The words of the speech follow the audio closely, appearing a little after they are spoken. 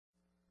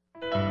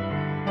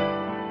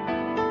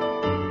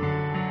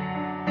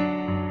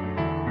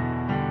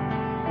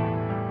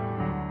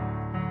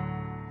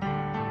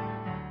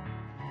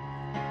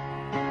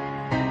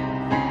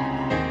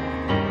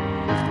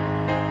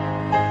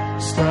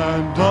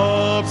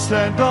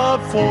Stand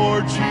up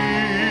for Jesus,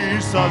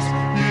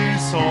 ye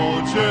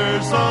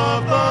soldiers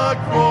of the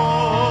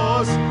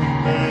cross.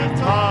 Lift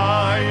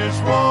high his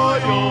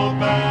royal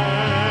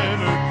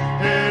banner,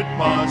 it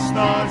must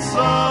not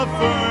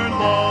suffer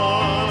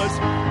loss.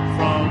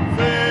 From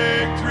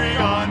victory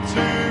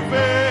unto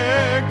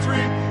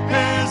victory,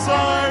 his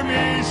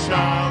army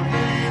shall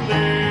he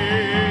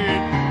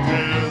lead,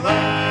 till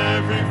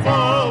every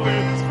foe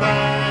is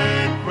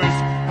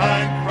vanquished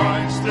and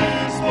Christ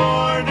is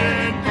Lord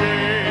indeed.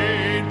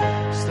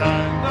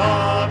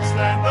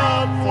 Stand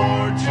up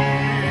for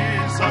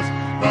Jesus,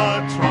 the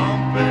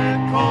trumpet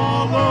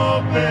call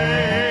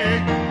obey,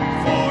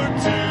 for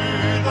to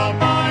the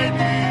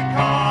mighty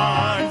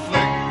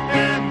conflict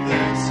in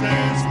this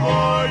his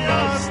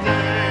glorious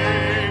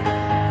day.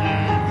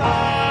 Ye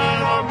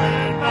that are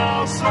men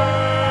now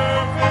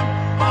serve him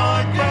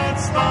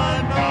against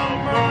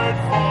unnumbered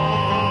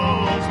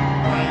foes,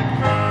 and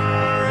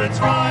courage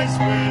rise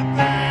with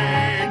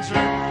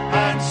danger,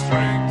 and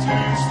strength to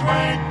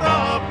strength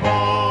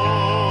opposed.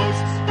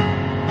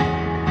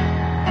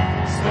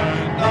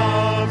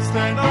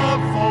 Stand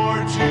up for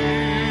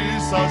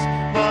Jesus,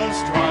 the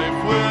strife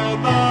will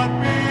not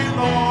be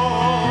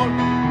long.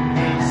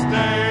 This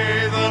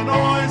day the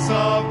noise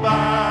of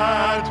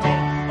battle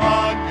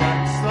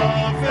against the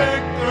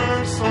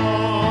victor's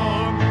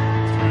song.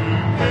 To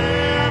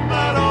him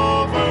that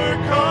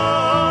overcometh,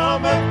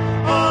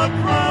 a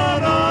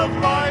crown of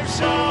life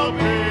shall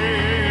be.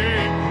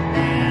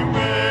 He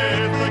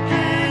with the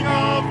King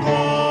of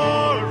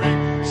glory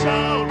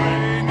shall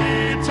reign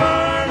eternally.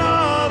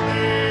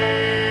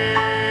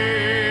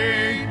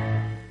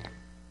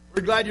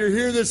 We're glad you're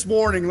here this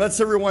morning. Let's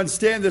everyone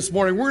stand this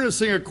morning. We're going to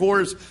sing a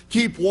chorus,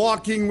 Keep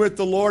Walking with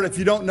the Lord. If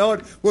you don't know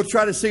it, we'll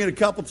try to sing it a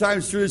couple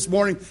times through this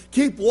morning.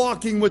 Keep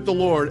walking with the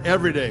Lord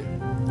every day.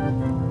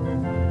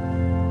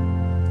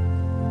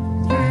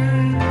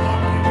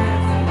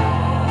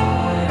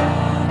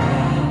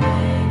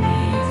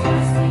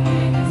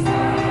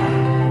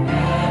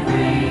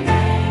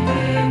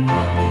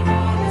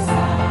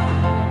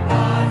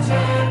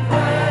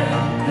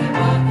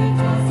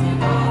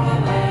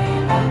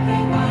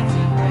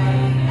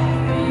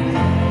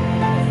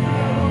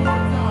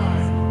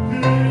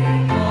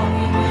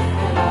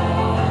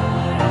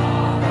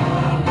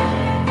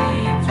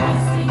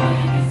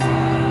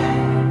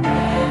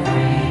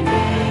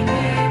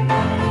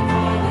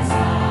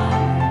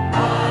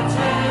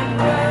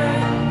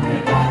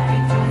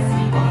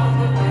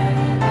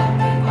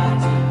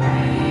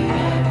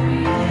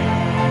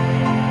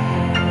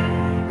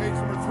 Page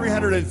number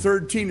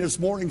 313 this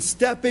morning,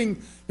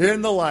 Stepping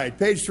in the Light.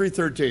 Page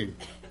 313.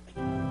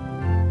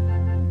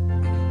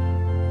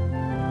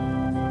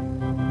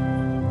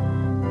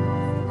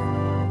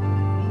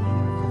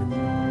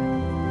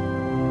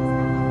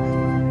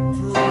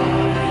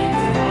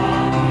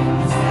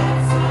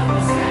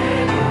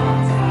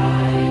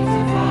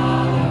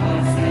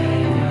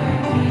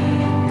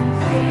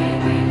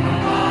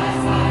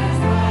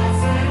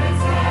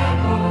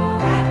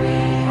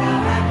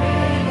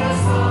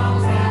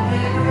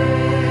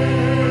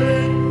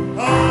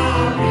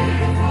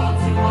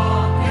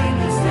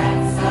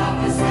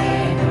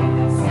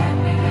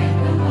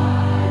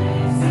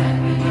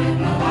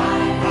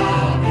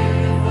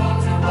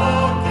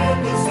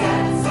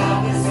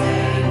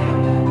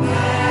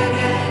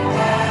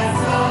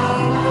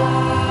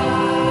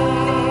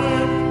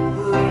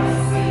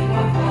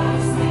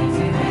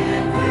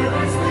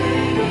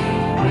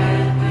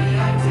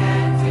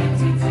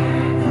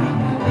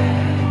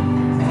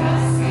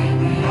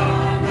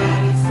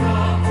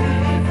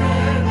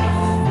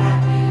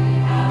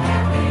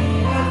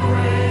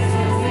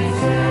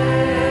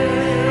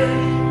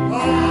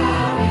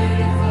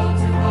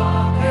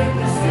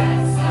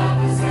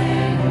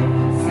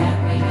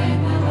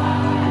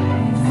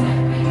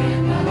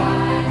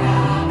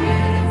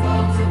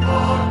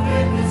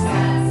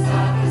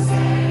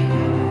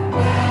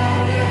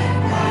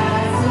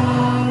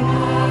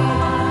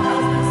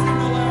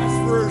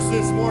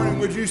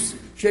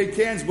 Shake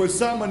hands with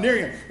someone near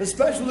you,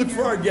 especially look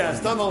for our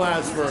guest on the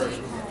last verse.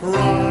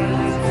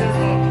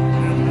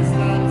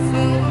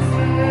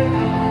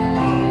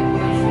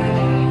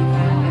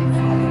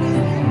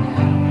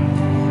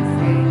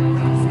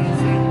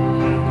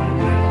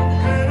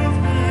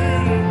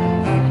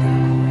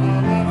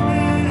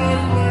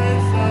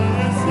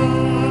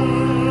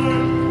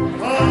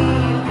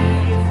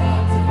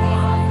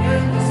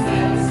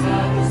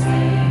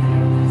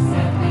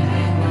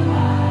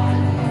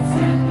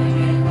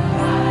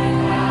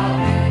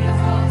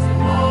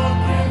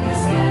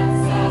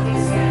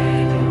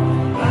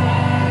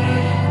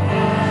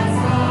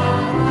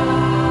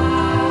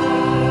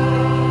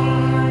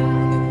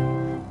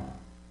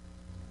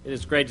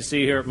 It's great to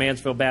see you here at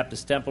Mansfield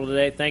Baptist Temple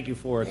today. Thank you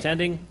for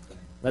attending.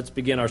 Let's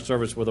begin our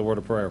service with a word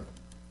of prayer.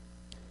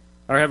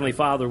 Our Heavenly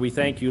Father, we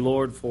thank you,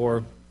 Lord,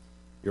 for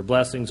your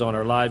blessings on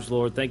our lives,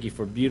 Lord. Thank you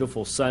for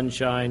beautiful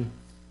sunshine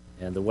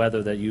and the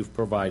weather that you've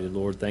provided,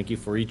 Lord. Thank you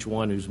for each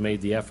one who's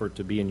made the effort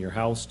to be in your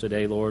house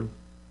today, Lord.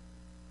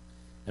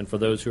 And for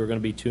those who are going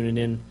to be tuning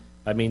in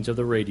by means of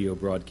the radio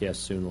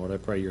broadcast soon, Lord. I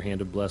pray your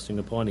hand of blessing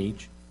upon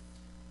each.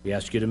 We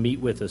ask you to meet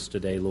with us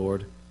today,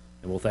 Lord,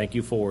 and we'll thank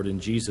you for it in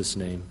Jesus'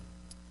 name.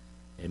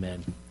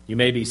 Amen. You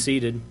may be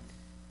seated.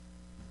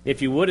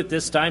 If you would, at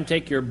this time,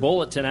 take your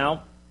bulletin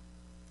out.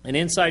 And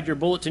inside your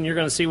bulletin, you're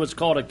going to see what's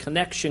called a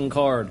connection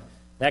card.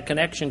 That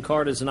connection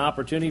card is an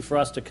opportunity for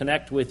us to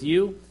connect with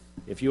you.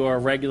 If you are a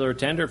regular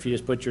attender, if you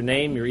just put your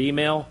name, your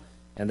email,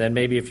 and then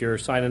maybe if you're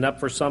signing up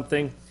for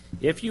something.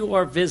 If you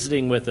are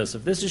visiting with us,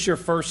 if this is your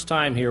first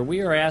time here,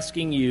 we are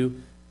asking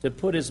you to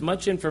put as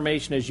much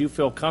information as you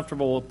feel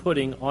comfortable with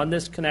putting on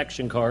this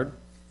connection card.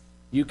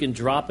 You can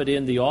drop it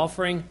in the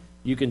offering.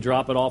 You can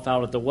drop it off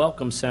out at the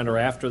Welcome Center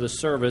after the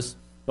service.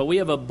 But we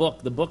have a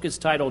book. The book is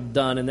titled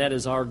Done, and that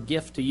is our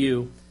gift to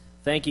you,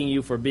 thanking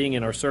you for being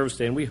in our service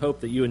today. And we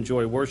hope that you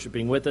enjoy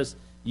worshiping with us.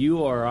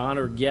 You are our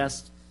honored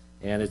guest,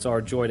 and it's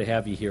our joy to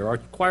have you here. Our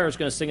choir is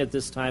going to sing at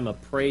this time a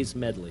praise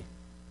medley.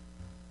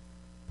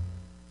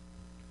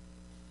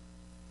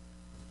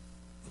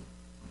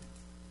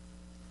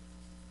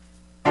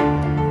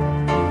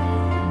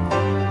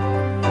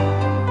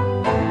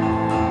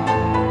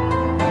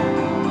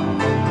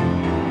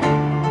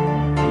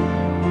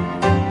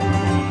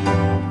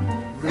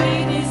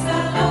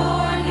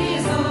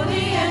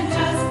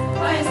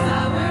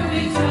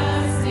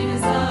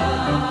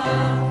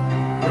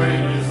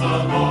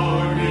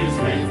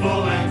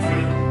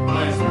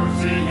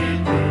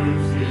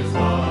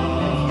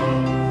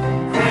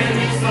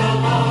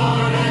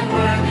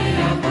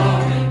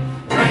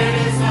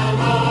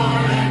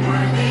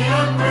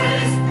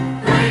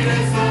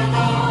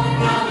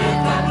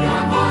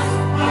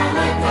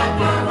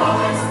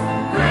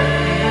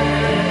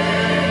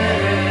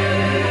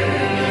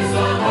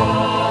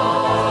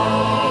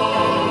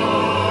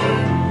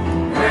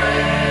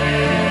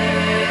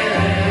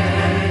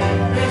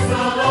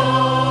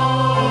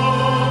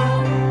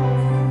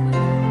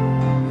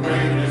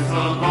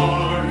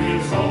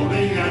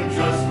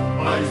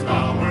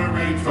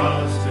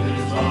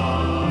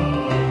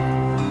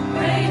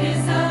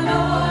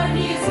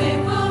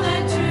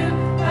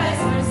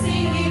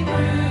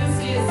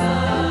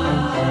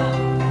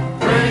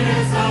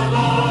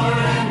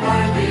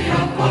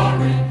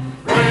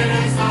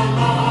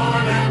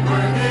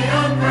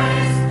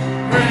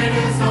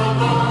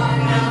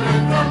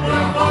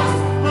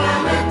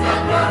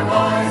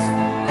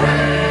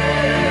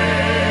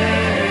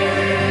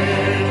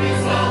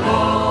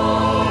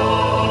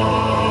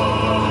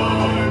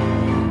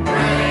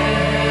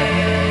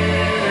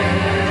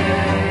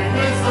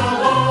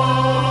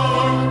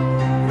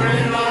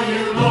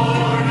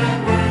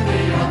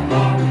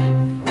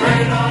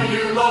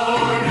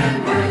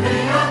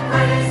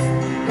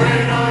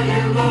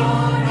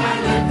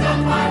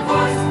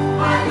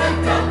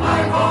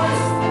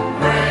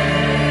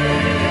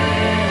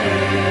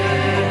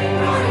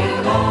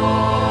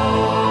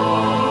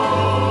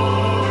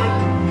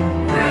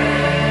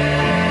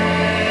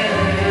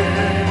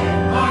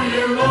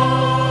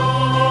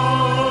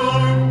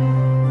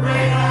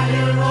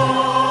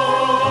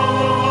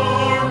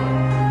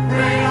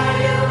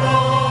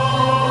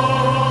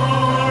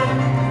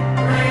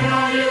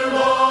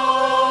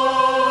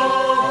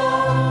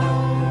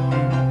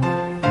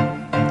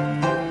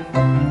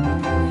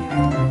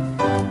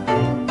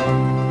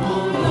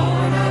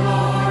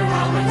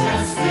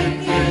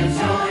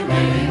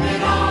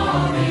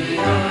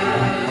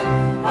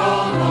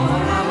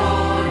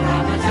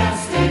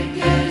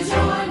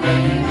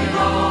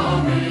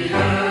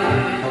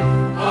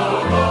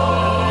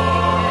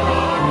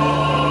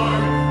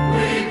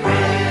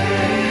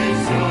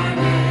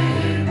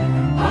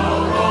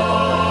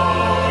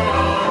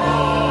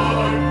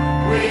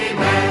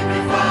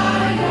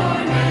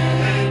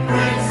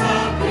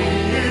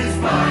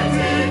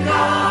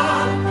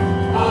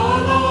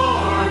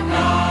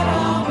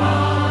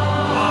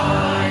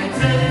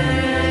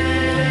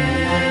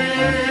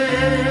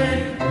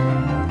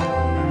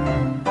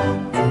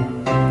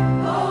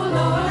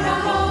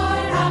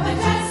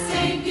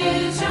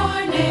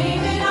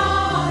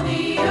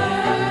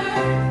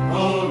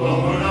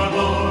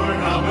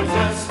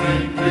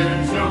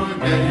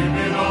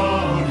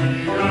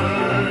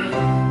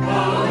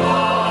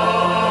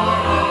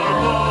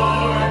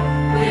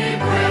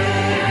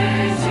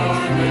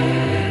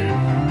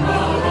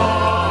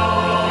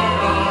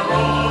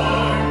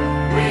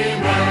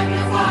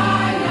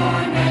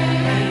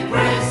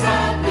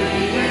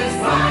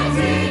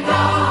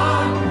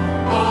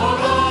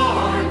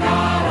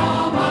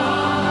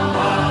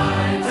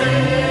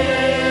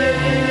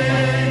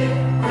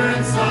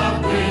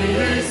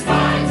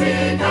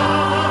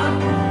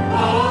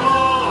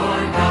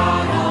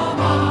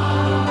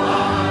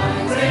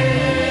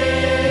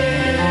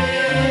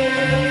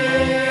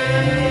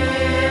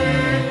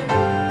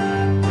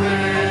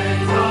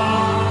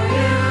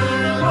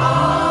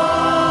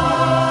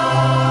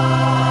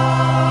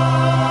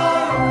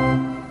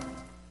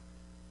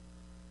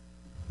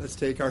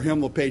 Take our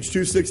hymnal, page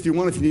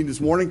 261, if you need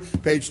this morning.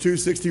 Page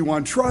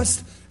 261,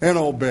 Trust and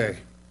Obey.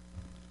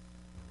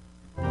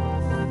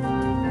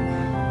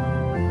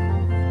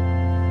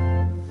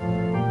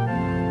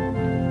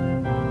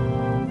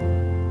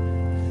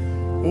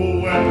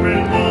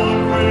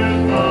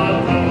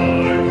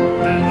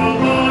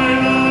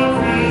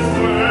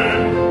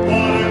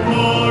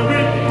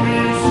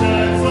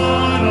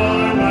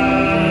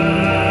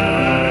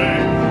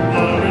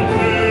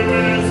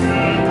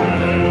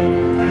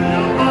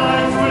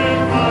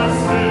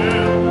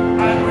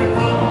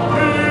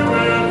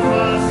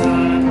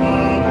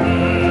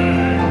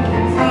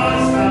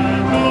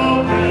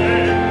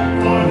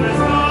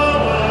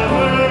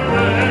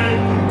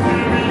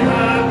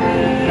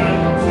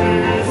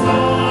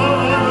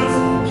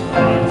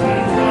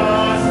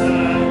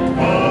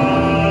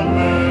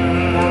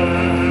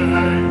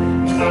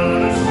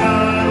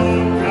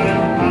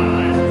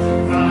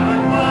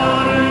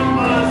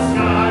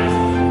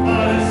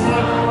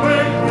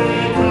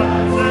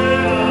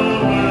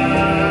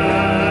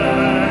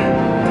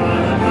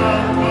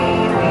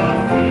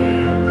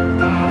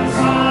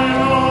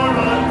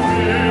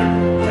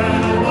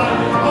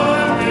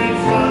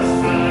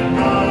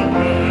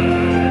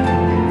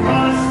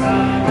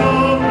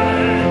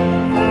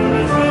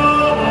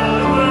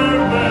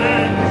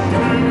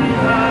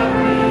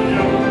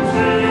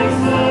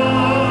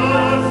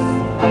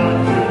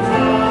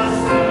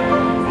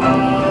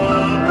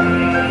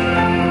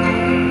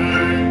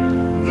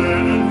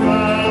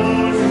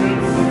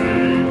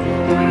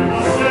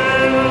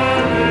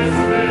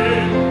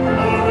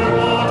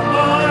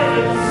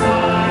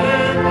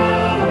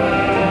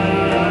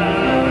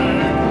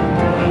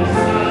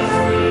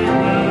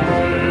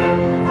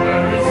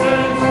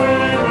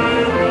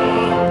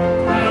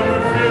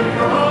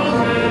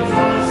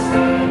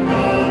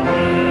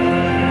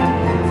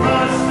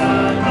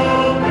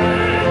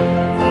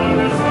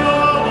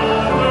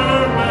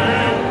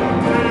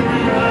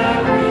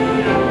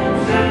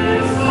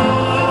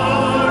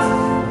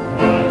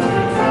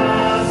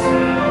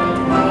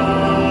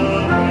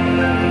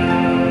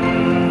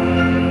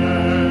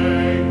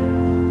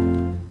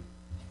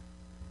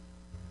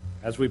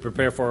 we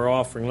prepare for our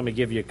offering, let me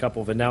give you a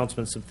couple of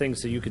announcements, some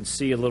things that you can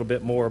see a little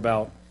bit more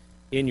about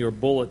in your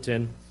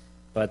bulletin.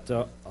 But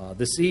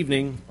this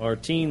evening, our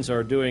teens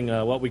are doing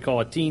what we call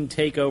a teen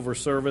takeover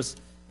service,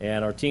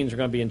 and our teens are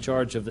going to be in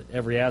charge of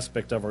every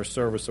aspect of our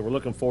service. So we're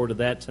looking forward to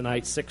that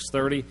tonight,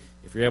 6:30.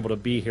 If you're able to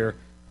be here,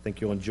 I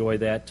think you'll enjoy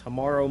that.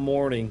 Tomorrow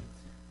morning,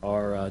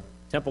 our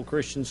Temple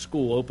Christian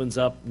School opens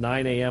up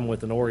 9 a.m.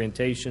 with an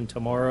orientation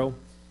tomorrow.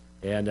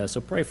 And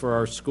so pray for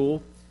our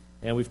school.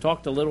 And we've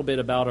talked a little bit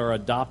about our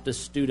Adopt a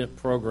Student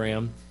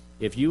program.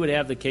 If you would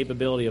have the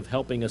capability of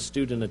helping a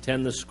student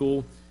attend the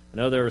school, I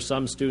know there are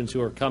some students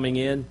who are coming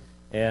in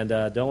and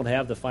don't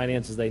have the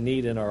finances they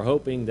need and are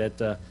hoping that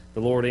the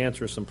Lord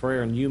answers some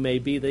prayer, and you may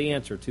be the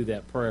answer to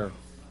that prayer.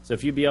 So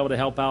if you'd be able to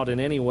help out in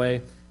any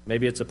way,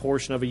 maybe it's a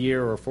portion of a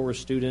year or for a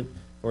student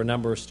or a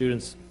number of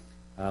students,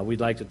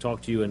 we'd like to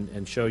talk to you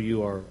and show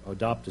you our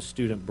Adopt a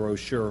Student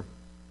brochure.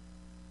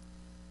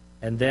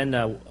 And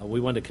then we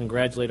want to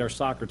congratulate our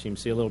soccer team.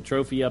 See a little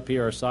trophy up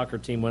here. Our soccer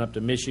team went up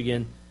to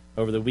Michigan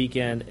over the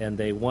weekend, and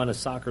they won a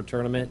soccer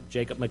tournament.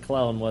 Jacob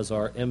McClellan was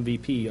our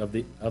MVP of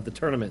the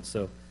tournament.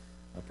 So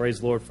praise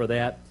the Lord for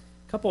that.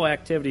 A couple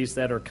activities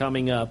that are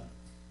coming up.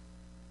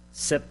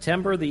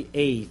 September the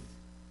 8th,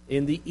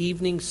 in the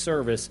evening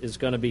service, is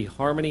going to be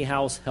Harmony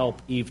House Help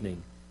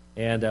Evening.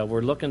 And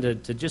we're looking to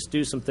just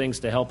do some things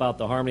to help out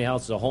the Harmony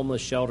House. It's a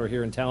homeless shelter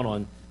here in town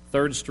on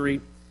 3rd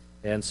Street.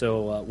 And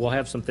so we'll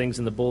have some things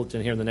in the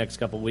bulletin here in the next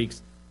couple of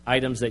weeks,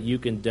 items that you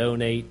can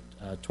donate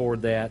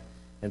toward that.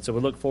 And so we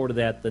look forward to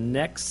that. The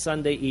next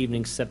Sunday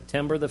evening,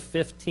 September the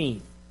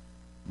 15th,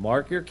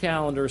 mark your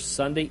calendar,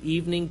 Sunday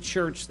evening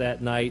church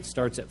that night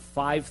starts at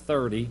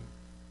 5:30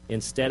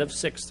 instead of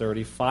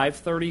 6:30,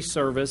 5:30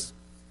 service.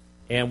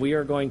 And we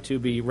are going to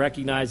be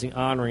recognizing,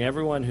 honoring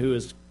everyone who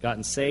has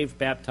gotten saved,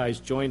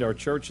 baptized, joined our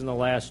church in the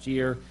last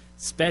year.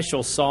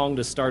 Special song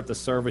to start the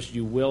service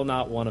you will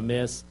not want to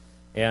miss.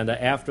 And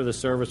after the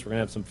service, we're going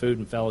to have some food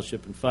and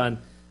fellowship and fun.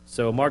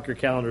 So mark your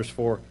calendars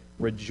for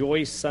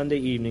Rejoice Sunday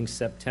evening,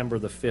 September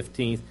the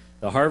 15th.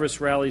 The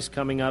Harvest Rally is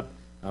coming up.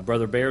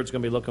 Brother Baird's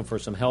going to be looking for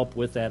some help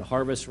with that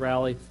Harvest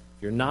Rally. If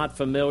you're not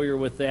familiar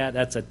with that,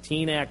 that's a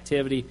teen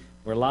activity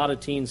where a lot of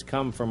teens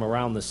come from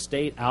around the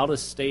state, out of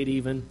state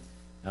even.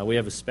 We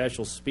have a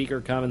special speaker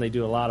coming. They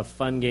do a lot of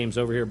fun games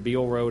over here,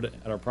 Beale Road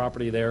at our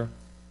property there,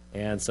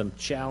 and some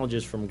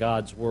challenges from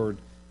God's Word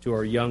to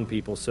our young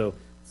people. So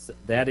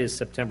that is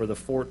September the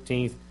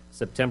 14th.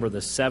 September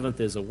the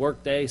 7th is a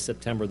work day.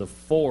 September the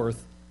 4th,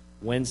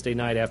 Wednesday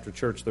night after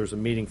church, there's a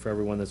meeting for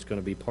everyone that's going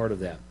to be part of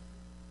that.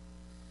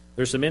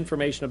 There's some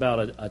information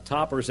about a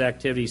Toppers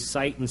activity,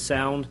 Sight and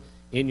Sound,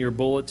 in your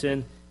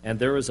bulletin, and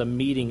there is a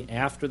meeting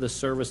after the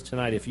service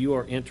tonight. If you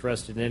are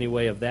interested in any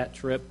way of that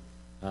trip,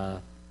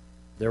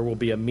 there will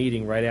be a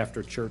meeting right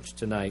after church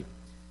tonight.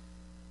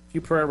 A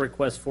few prayer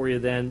requests for you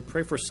then.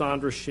 Pray for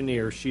Sandra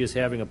Chenier. She is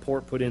having a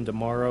port put in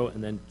tomorrow,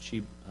 and then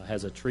she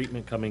has a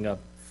treatment coming up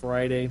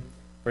Friday.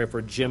 Pray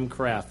for Jim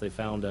Kraft. They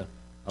found a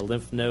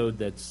lymph node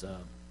that's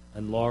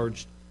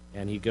enlarged,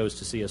 and he goes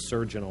to see a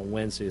surgeon on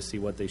Wednesday to see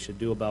what they should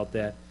do about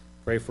that.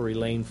 Pray for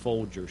Elaine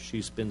Folger.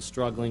 She's been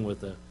struggling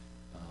with a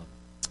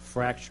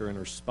fracture in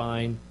her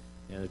spine,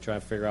 and they're trying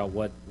to figure out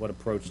what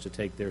approach to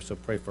take there, so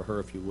pray for her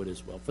if you would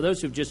as well. For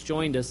those who've just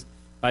joined us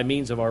by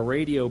means of our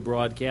radio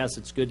broadcast,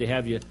 it's good to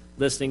have you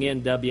listening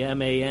in,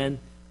 WMAN,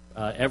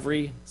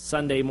 every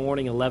Sunday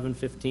morning,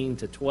 11:15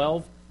 to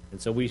 12.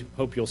 And so we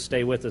hope you'll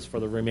stay with us for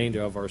the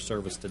remainder of our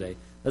service today.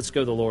 Let's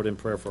go to the Lord in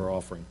prayer for our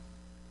offering.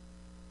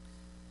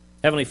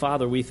 Heavenly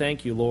Father, we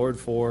thank you, Lord,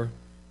 for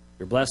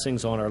your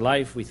blessings on our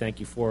life. We thank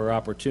you for our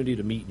opportunity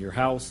to meet in your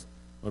house.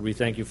 Lord, we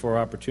thank you for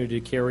our opportunity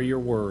to carry your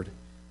word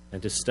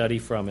and to study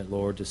from it,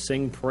 Lord, to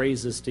sing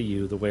praises to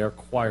you the way our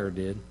choir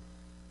did.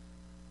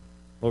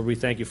 Lord, we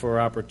thank you for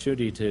our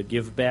opportunity to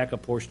give back a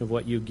portion of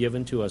what you've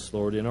given to us,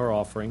 Lord, in our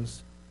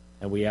offerings.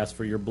 And we ask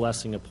for your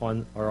blessing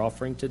upon our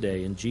offering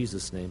today. In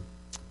Jesus' name,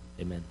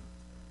 amen.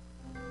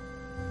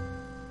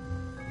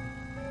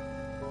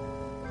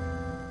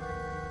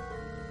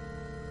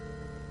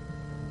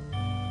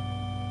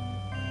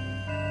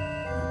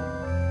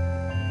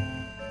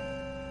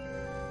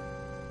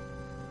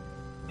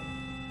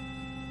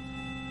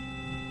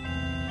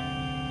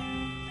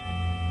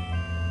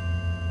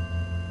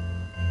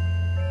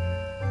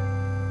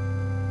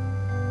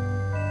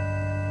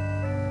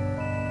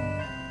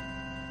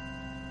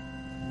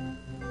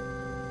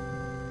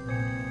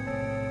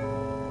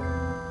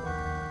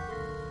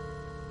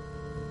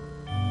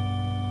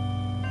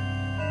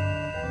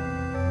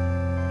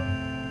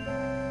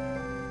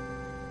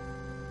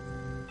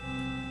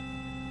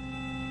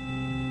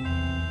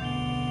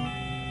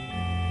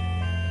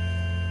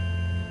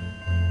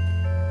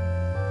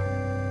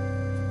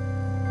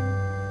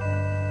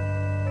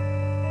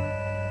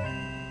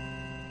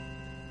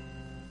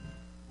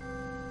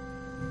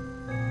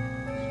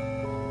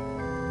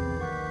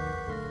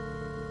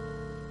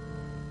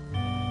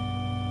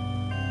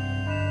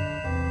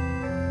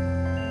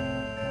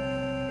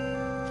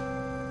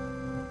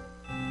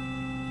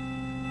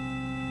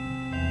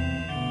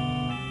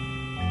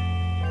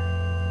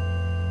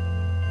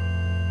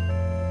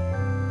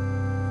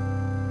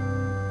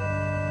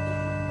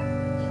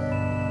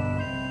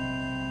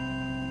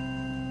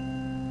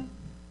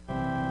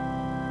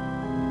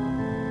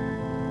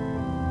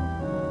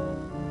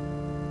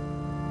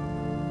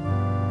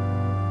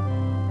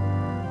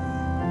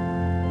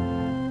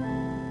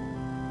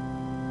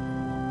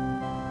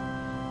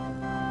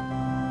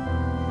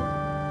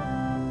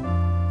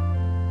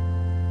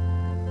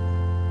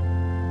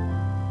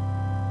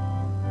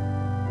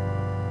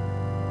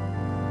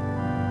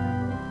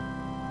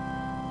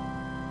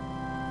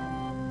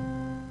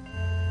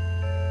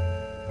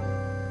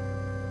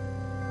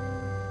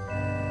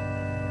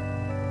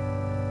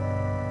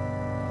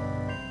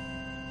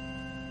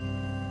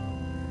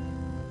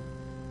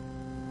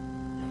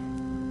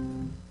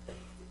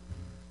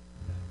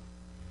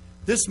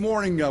 This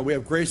morning we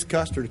have Grace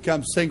Custer to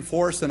come sing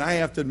for us, and I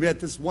have to admit,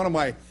 this is one of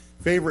my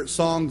favorite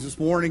songs this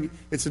morning.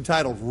 It's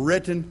entitled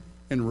Written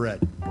in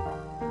Red.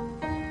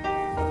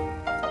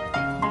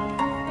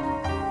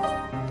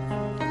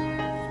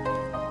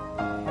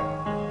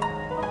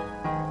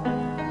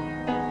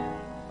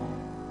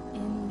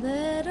 In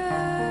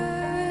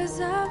letters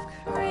of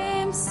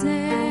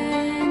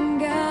crimson,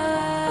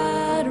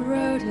 God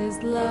wrote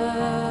his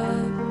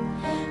love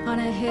on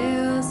a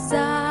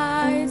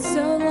hillside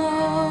so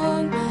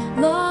long,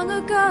 long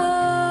ago.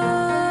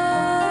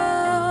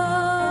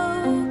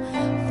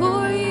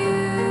 For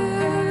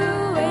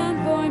you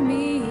and for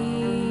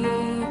me,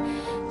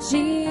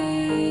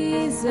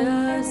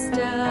 Jesus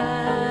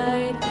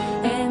died,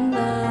 and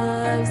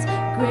love's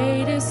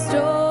greatest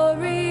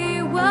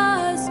story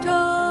was told.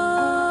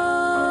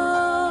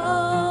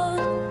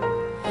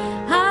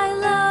 I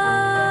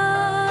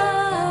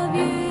love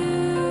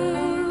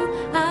you,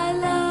 I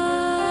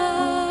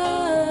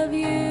love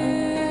you.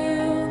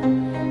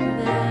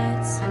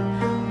 That's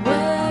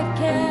what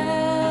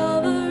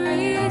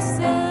Calvary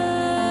said.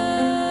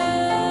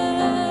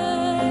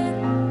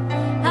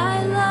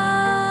 I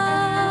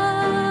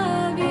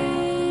love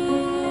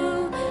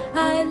you,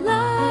 I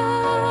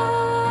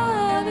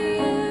love you.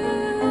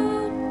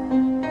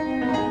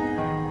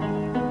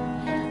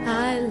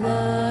 I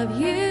love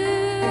you,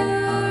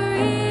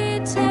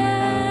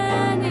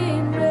 written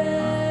in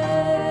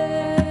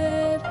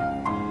red.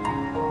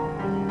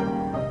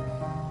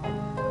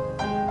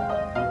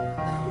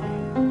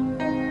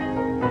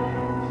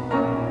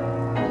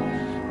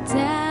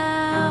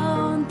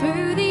 Down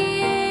through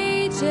the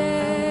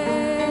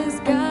ages,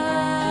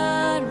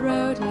 God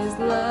wrote his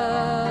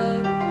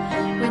love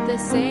with the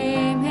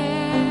same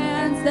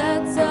hands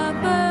that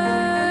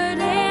suffered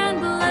and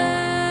bled,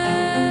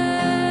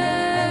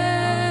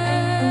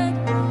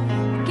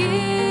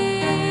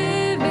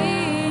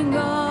 giving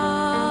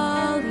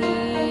all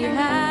he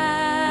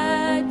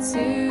had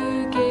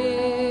to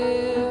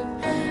give,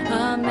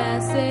 a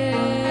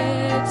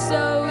message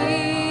so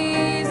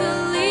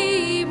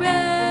easily read.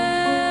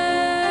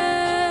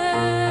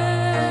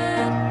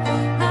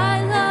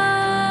 I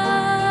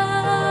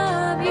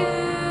love you,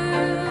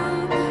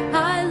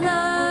 I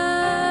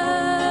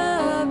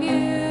love you.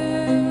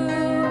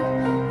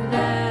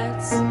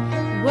 That's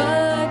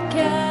what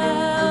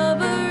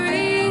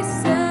Calvary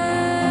said.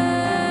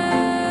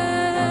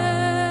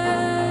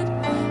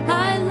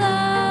 I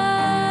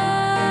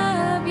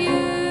love you,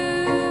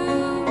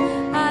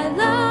 I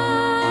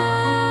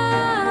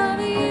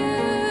love you.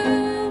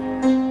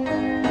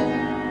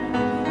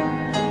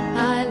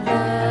 I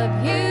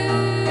love you.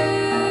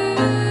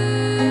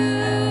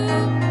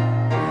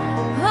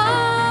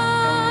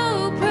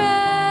 Oh,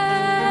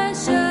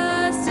 precious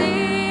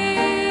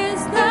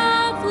is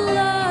the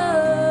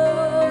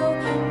flow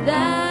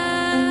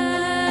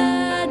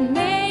that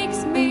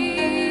makes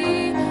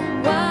me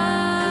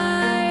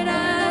white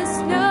as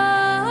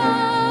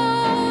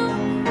snow.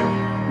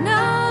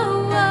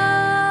 No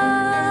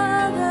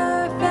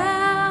other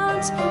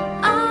fount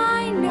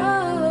I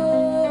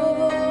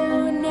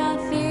know,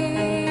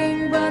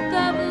 nothing but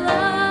the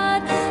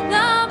blood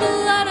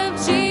of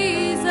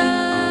Jesus.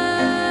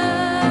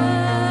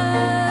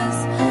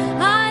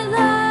 I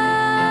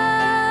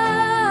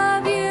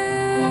love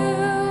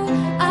you,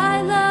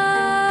 I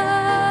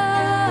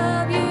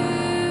love you.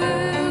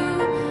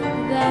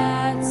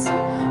 That's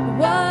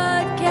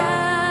what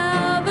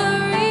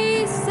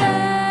Calvary said.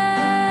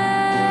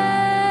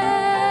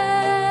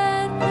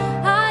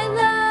 I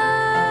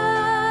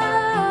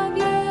love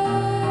you,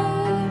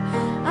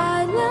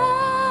 I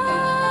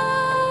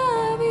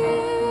love you.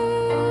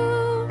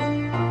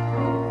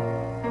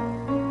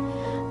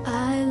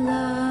 I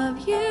love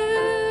you,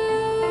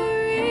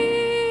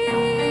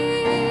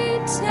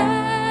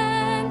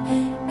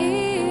 written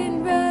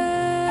in red.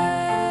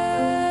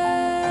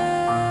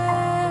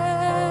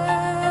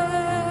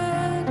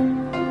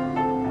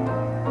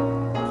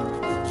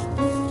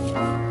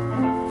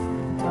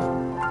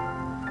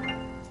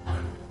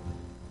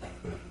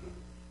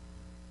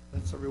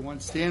 Let's everyone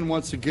stand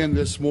once again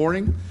this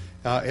morning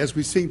as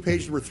we sing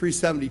page number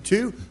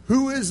 372.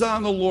 Who is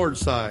on the Lord's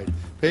side?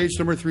 Page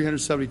number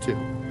 372.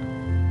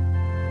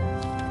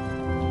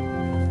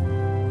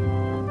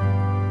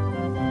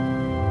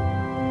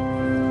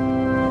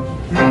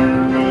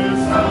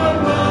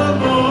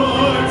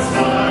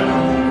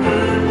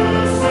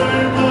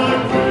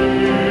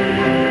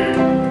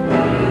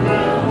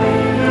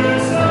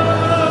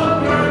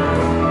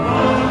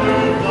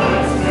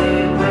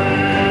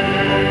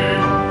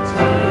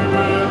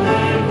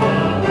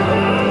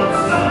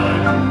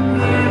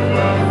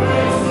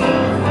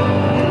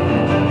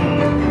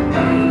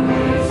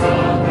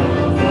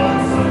 I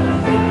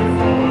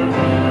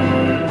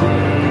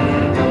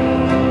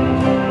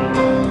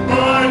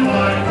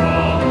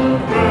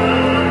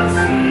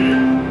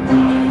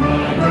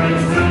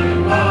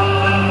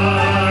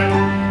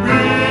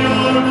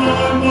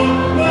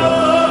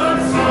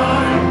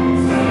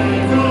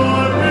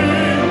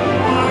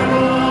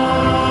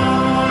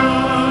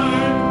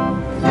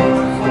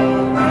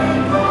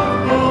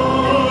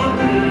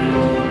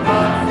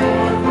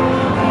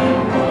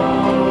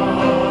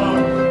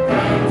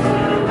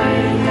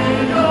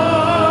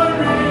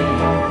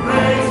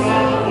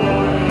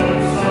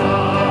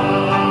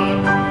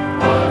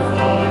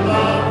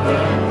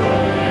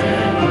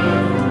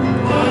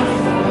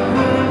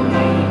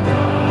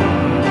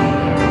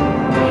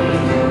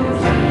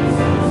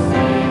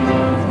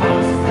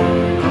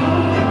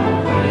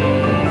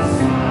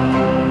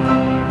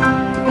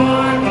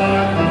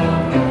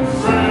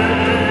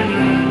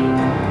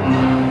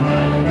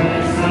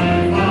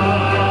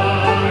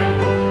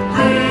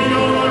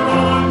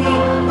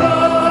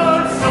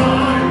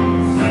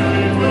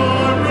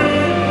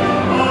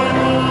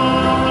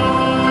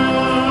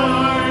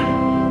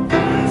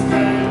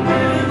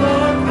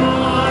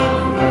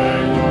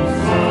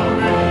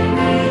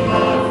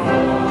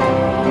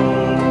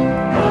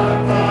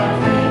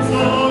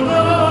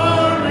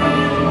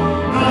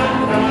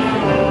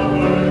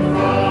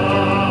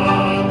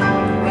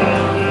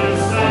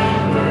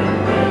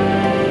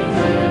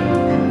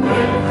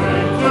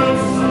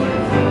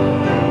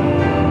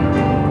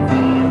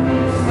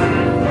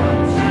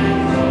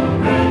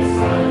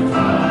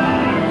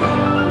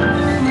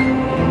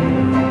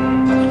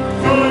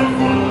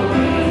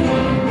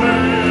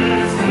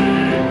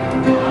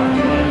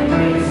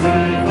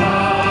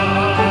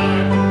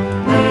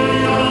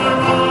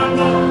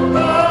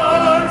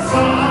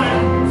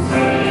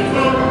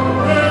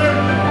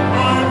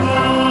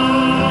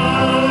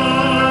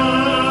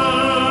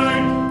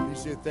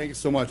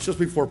so much. Just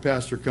before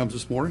Pastor comes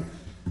this morning,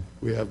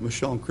 we have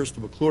Michelle and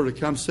Crystal McClure to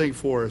come sing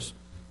for us,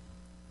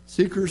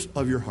 Seekers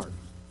of Your Heart.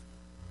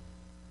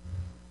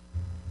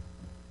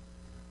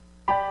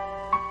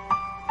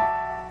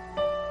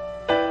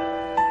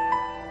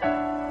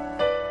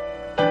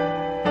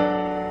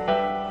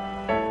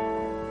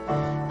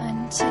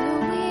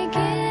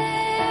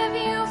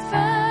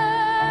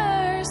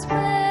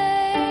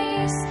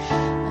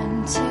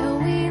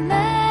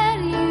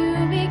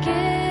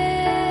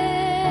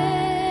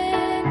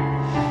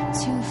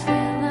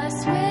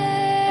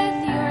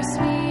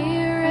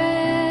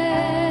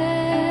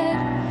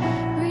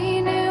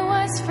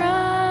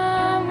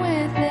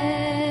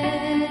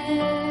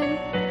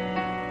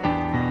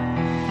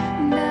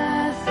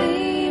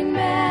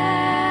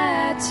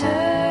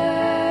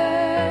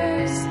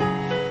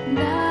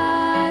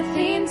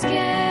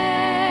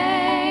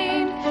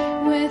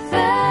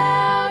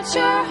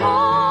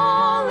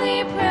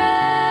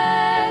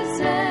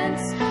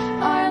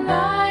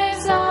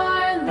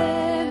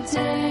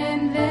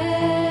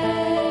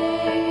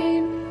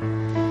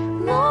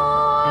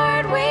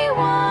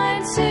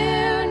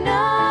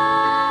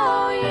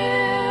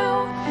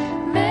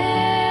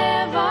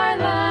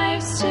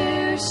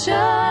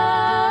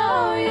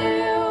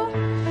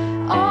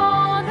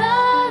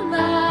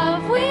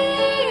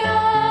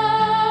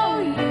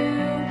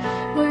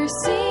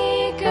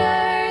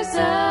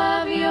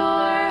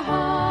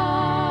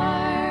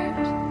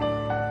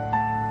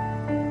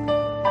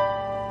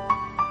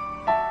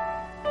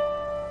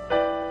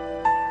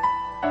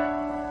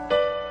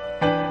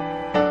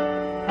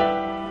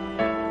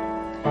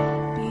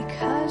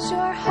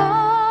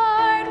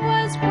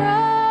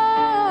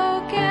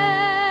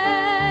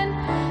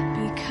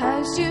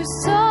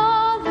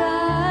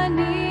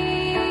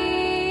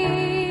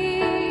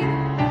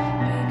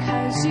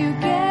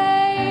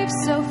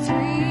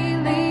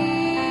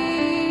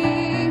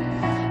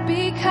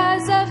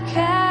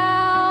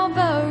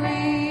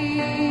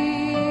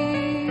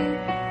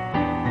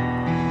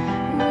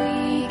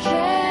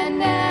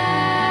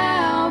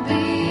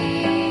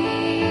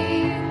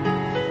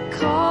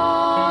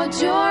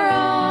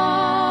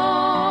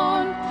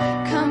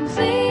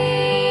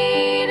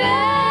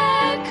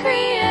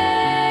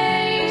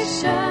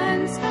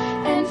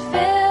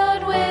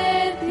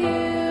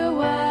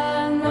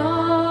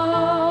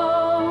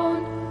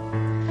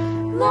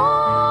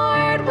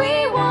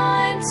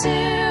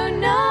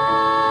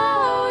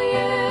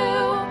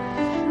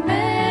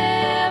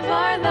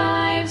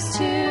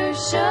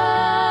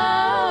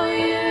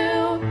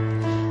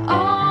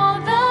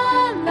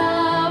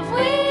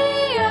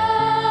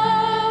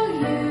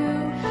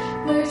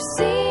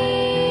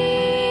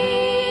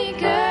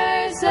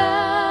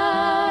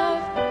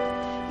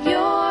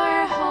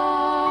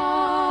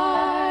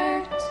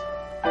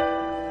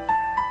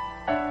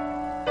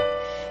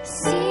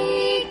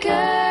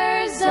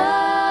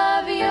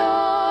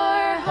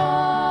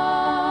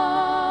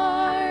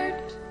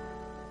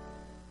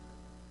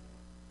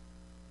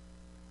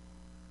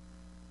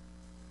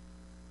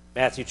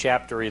 Matthew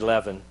chapter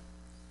 11.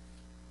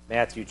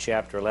 Matthew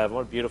chapter 11.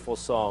 What a beautiful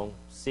song.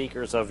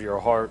 Seekers of your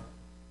heart.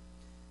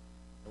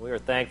 And we are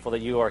thankful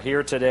that you are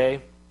here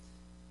today.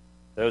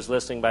 Those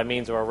listening by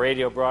means of our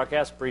radio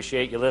broadcast,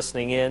 appreciate you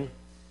listening in.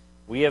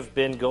 We have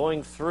been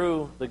going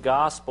through the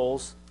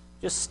Gospels,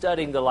 just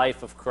studying the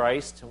life of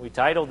Christ. We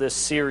titled this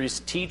series,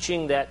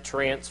 Teaching That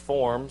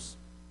Transforms.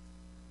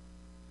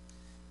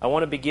 I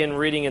want to begin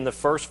reading in the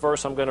first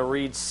verse. I'm going to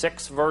read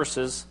 6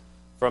 verses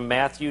from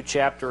Matthew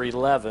chapter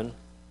 11.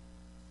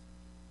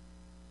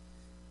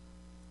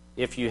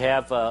 If you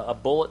have a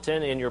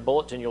bulletin, in your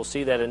bulletin you'll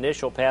see that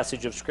initial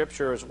passage of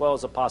Scripture as well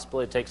as a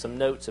possibility to take some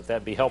notes if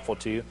that'd be helpful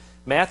to you.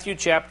 Matthew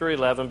chapter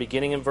 11,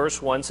 beginning in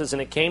verse 1, says,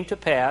 And it came to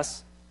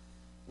pass,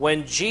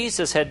 when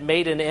Jesus had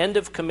made an end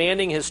of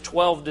commanding his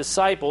 12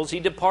 disciples,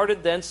 he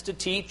departed thence to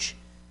teach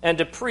and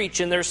to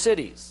preach in their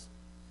cities.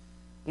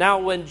 Now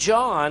when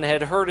John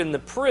had heard in the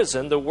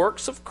prison the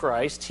works of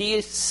Christ, he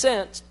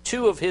sent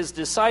 2 of his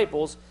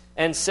disciples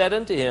and said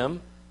unto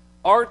him,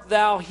 Art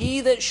thou he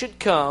that should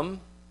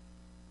come,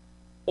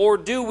 or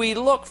do we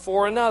look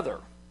for another?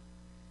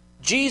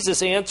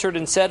 Jesus answered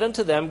and said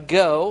unto them,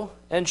 Go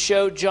and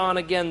show John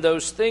again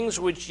those things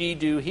which ye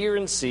do hear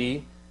and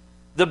see.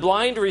 The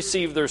blind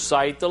receive their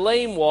sight, the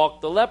lame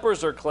walk, the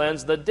lepers are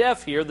cleansed, the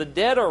deaf hear, the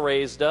dead are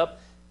raised up,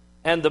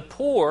 and the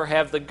poor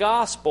have the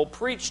gospel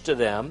preached to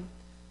them.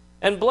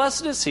 And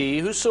blessed is he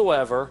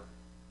whosoever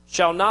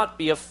shall not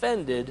be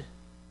offended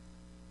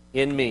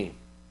in me.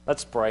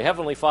 Let's pray.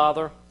 Heavenly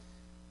Father,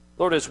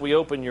 Lord, as we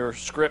open your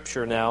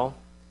Scripture now,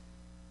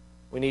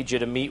 we need you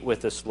to meet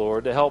with us,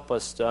 Lord, to help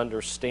us to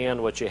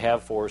understand what you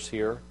have for us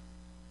here,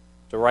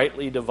 to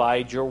rightly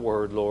divide your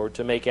word, Lord,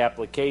 to make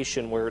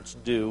application where it's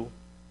due.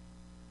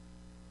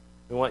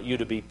 We want you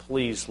to be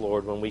pleased,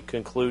 Lord, when we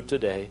conclude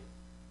today.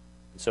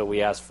 And so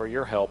we ask for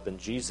your help in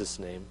Jesus'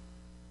 name.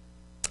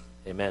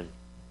 Amen.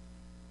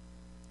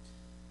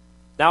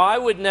 Now, I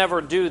would never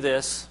do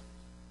this,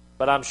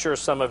 but I'm sure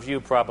some of you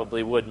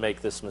probably would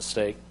make this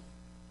mistake.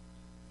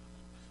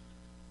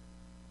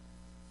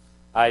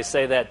 I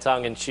say that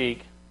tongue in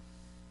cheek.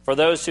 For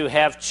those who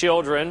have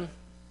children,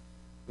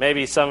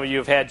 maybe some of you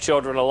have had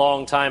children a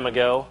long time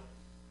ago.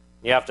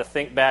 You have to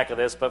think back of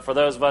this, but for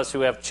those of us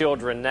who have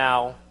children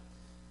now,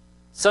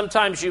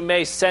 sometimes you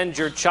may send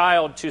your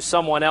child to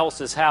someone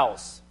else's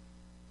house,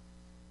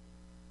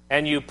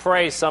 and you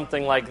pray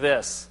something like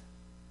this: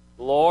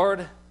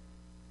 Lord,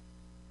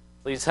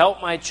 please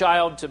help my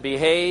child to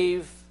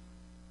behave.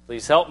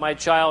 Please help my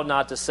child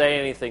not to say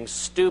anything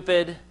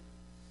stupid.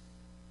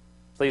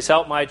 Please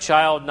help my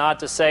child not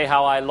to say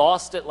how I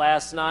lost it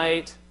last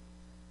night.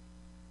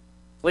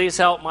 Please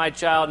help my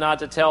child not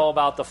to tell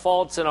about the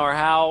faults in our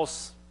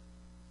house.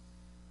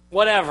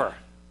 Whatever.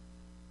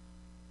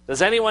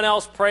 Does anyone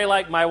else pray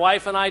like my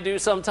wife and I do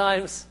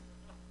sometimes?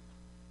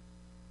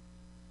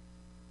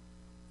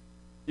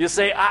 You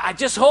say, I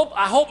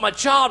hope my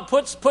child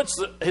puts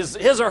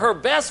his or her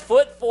best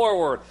foot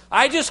forward.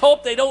 I just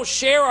hope they don't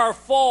share our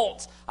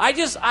faults. I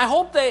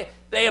hope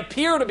they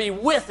appear to be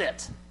with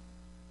it.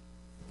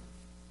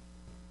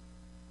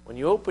 When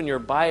you open your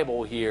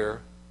Bible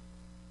here,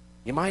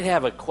 you might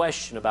have a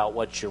question about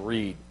what you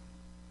read.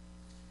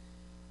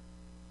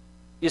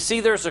 You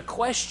see, there's a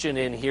question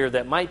in here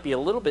that might be a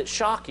little bit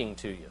shocking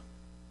to you.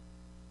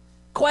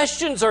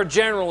 Questions are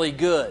generally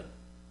good.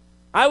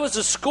 I was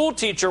a school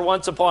teacher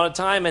once upon a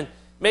time, and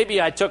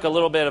maybe I took a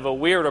little bit of a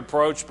weird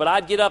approach, but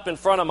I'd get up in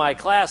front of my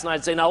class and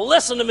I'd say, now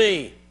listen to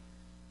me.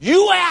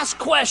 You ask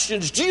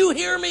questions. Do you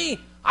hear me?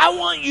 I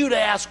want you to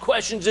ask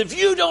questions. If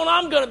you don't,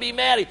 I'm going to be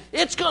mad at you.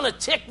 It's going to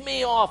tick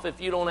me off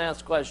if you don't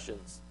ask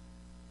questions.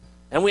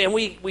 And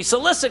we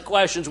solicit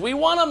questions. We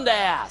want them to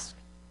ask.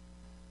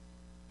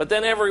 But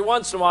then every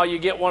once in a while you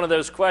get one of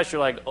those questions,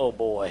 you're like, oh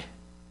boy,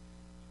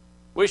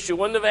 wish you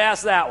wouldn't have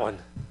asked that one.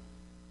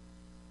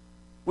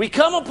 We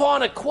come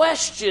upon a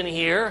question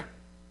here,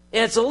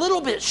 and it's a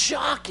little bit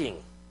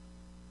shocking.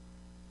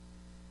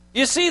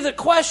 You see, the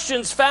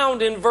question's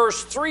found in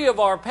verse 3 of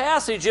our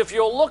passage. If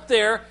you'll look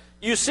there,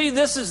 you see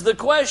this is the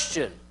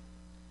question.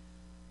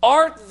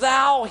 Art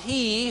thou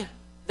he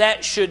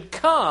that should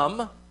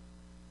come,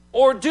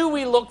 or do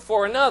we look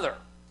for another?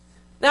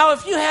 Now,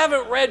 if you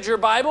haven't read your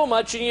Bible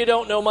much and you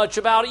don't know much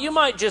about it, you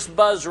might just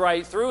buzz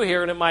right through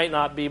here and it might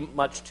not be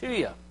much to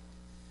you.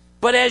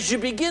 But as you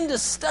begin to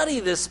study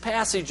this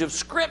passage of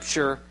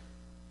Scripture,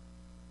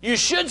 you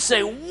should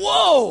say,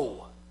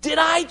 whoa, did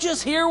I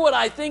just hear what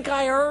I think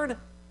I heard?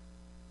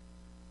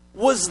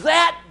 Was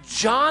that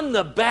John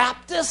the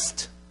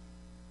Baptist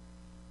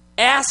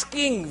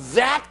asking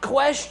that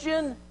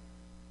question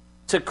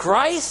to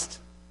Christ?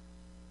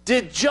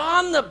 Did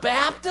John the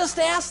Baptist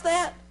ask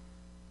that?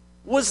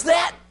 Was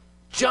that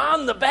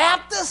John the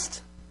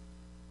Baptist?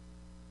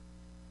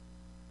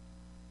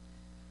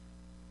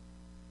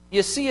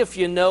 You see, if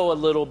you know a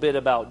little bit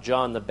about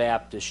John the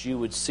Baptist, you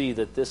would see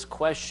that this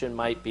question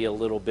might be a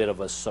little bit of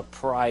a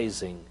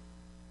surprising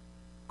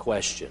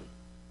question.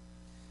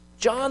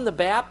 John the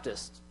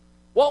Baptist,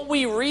 what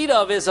we read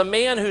of is a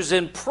man who's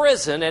in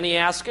prison and he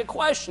asks a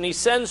question. He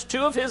sends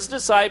two of his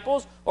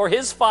disciples or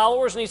his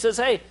followers and he says,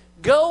 hey,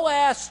 go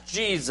ask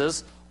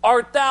Jesus,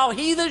 art thou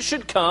he that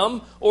should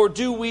come, or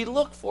do we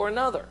look for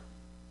another?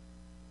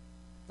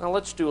 Now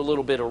let's do a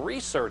little bit of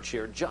research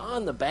here.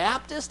 John the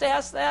Baptist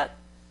asked that?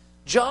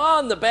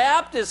 John the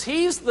Baptist,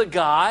 he's the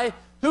guy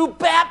who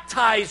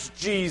baptized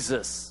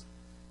Jesus.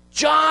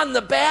 John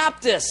the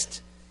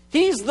Baptist,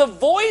 he's the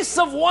voice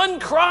of one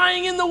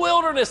crying in the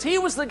wilderness. He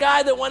was the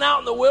guy that went out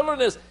in the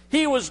wilderness.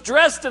 He was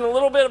dressed in a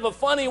little bit of a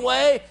funny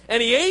way,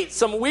 and he ate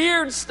some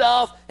weird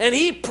stuff, and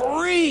he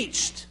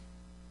preached.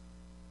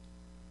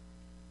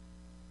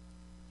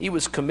 He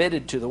was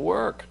committed to the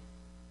work.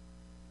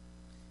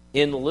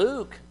 In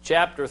Luke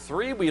chapter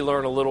 3, we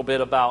learn a little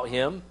bit about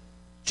him.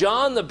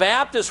 John the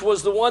Baptist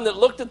was the one that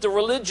looked at the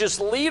religious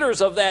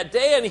leaders of that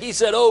day and he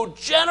said, oh,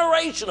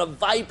 generation of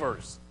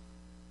vipers.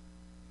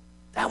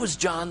 That was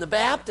John the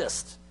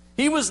Baptist.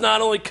 He was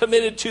not only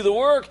committed to the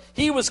work,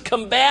 he was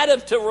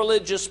combative to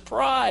religious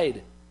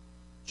pride.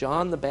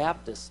 John the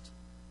Baptist.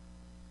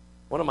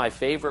 One of my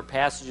favorite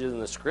passages in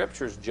the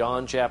Scriptures,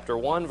 John chapter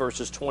 1,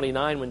 verses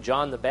 29, when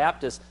John the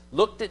Baptist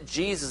looked at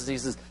Jesus, he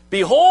says,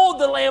 behold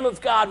the Lamb of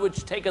God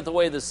which taketh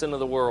away the sin of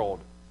the world.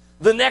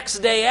 The next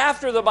day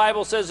after, the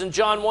Bible says in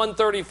John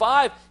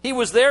 1:35, he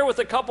was there with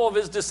a couple of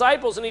his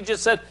disciples and he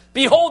just said,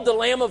 behold the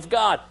Lamb of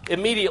God.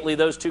 Immediately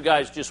those two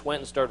guys just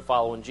went and started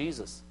following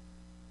Jesus.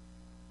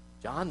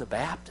 John the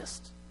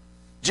Baptist.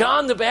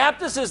 John the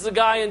Baptist is the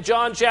guy in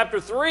John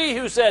chapter 3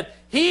 who said,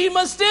 he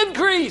must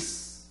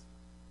increase,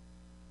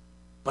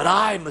 but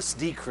I must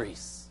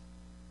decrease.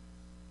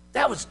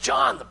 That was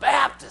John the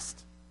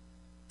Baptist.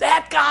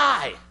 That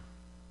guy.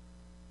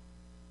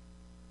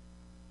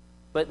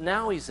 But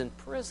now he's in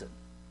prison.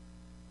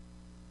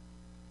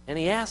 And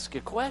he asks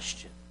a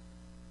question.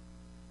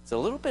 It's a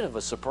little bit of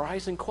a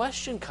surprising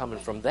question coming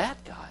from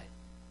that guy.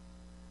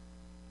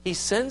 He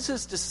sends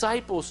his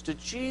disciples to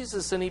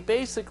Jesus and he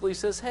basically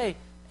says, hey,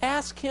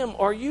 ask him,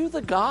 are you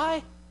the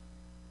guy?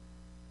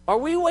 Are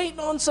we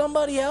waiting on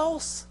somebody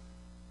else?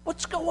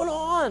 What's going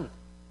on?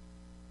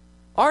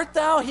 Art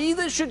thou he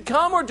that should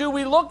come, or do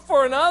we look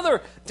for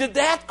another? Did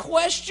that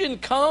question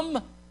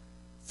come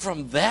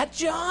from that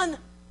John?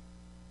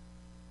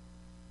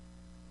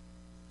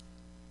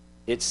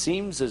 It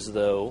seems as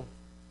though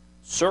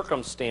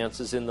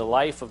circumstances in the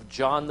life of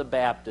John the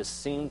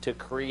Baptist seem to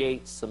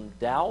create some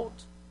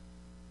doubt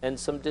and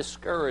some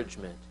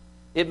discouragement.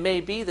 It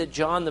may be that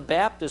John the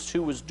Baptist,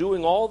 who was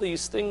doing all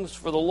these things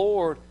for the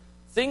Lord,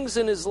 things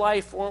in his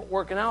life weren't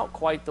working out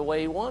quite the way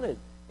he wanted,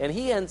 and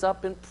he ends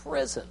up in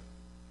prison.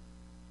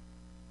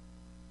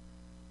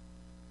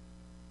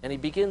 And he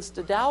begins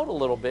to doubt a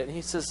little bit. And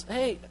he says,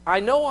 hey,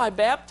 I know I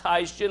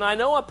baptized you, and I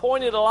know I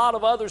pointed a lot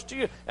of others to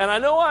you, and I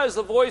know I was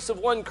the voice of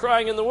one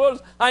crying in the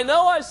wilderness. I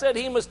know I said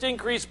he must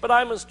increase, but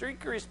I must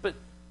decrease. But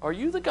are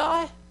you the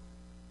guy?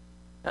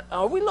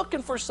 Are we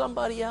looking for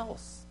somebody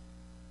else?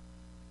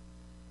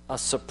 A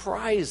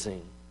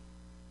surprising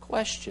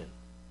question.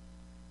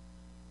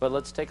 But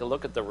let's take a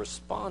look at the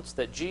response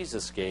that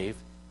Jesus gave,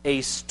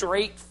 a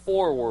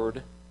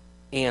straightforward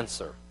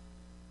answer.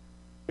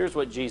 Here's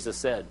what Jesus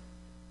said.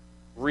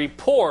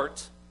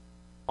 Report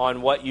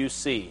on what you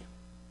see.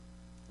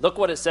 Look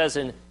what it says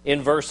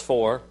in verse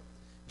 4.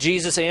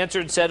 Jesus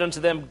answered and said unto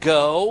them,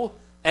 Go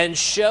and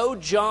show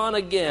John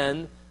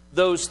again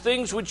those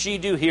things which ye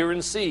do hear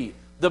and see.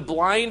 The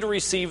blind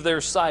receive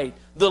their sight,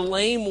 the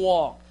lame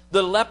walk,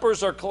 the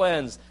lepers are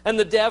cleansed, and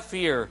the deaf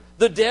hear,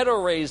 the dead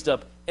are raised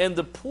up, and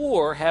the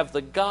poor have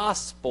the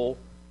gospel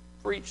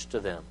preached to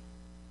them.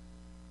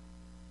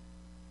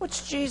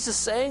 What's Jesus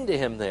saying to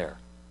him there?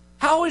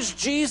 How is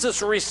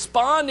Jesus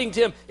responding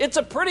to him? It's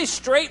a pretty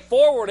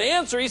straightforward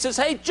answer. He says,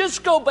 hey,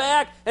 just go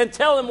back and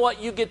tell him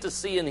what you get to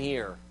see and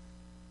hear.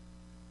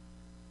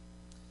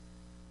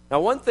 Now,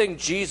 one thing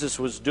Jesus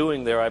was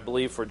doing there, I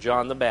believe, for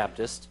John the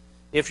Baptist,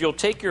 if you'll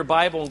take your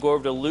Bible and go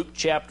over to Luke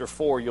chapter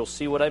 4, you'll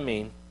see what I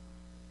mean.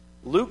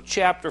 Luke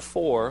chapter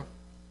 4,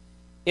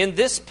 in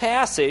this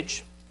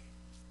passage,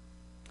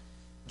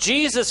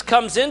 Jesus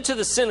comes into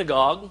the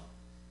synagogue,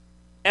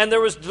 and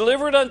there was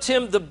delivered unto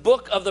him the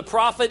book of the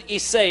prophet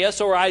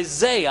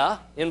Isaiah,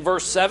 in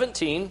verse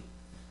 17.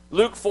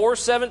 Luke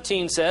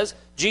 4:17 says,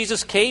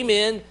 Jesus came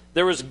in,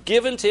 there was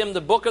given to him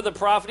the book of the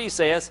prophet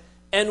Isaiah,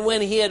 and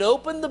when he had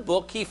opened the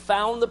book, he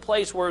found the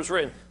place where it was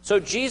written. So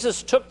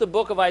Jesus took the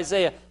book of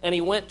Isaiah, and he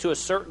went to a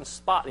certain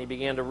spot, and he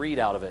began to read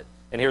out of it.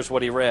 And here's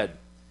what he read.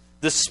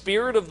 The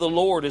Spirit of the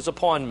Lord is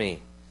upon me,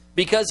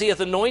 because he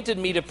hath anointed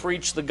me to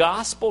preach the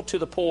gospel to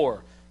the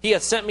poor. He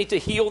hath sent me to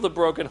heal the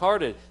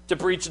brokenhearted, to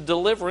preach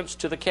deliverance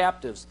to the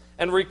captives,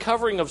 and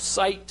recovering of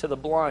sight to the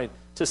blind,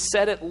 to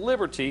set at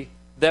liberty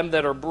them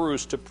that are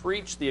bruised, to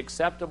preach the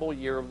acceptable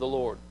year of the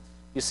Lord.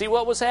 You see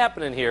what was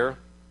happening here?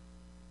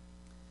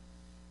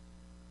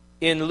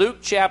 In Luke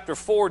chapter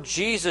 4,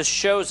 Jesus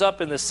shows up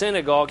in the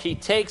synagogue. He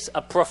takes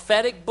a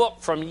prophetic book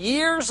from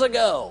years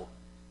ago,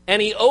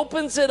 and he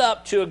opens it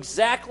up to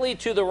exactly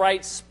to the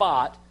right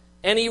spot,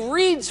 and he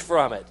reads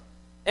from it.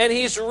 And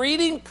he's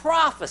reading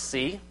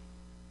prophecy.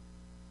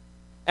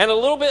 And a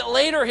little bit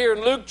later here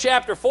in Luke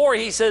chapter 4,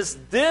 he says,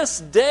 this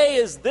day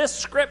is this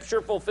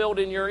scripture fulfilled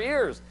in your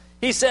ears.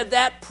 He said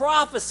that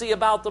prophecy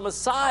about the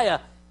Messiah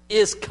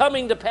is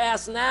coming to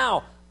pass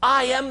now.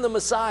 I am the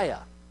Messiah.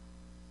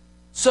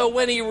 So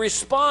when he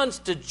responds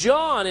to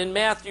John in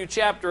Matthew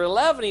chapter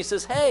 11, he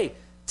says, hey,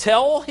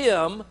 tell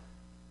him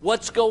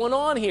what's going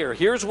on here.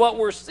 Here's what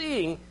we're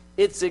seeing.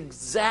 It's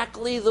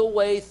exactly the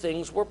way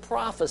things were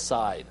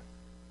prophesied.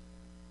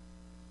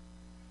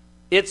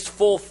 It's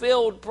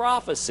fulfilled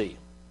prophecy.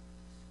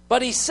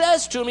 But he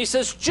says to him, he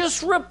says,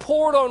 just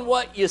report on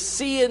what you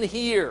see and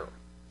hear.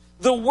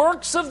 The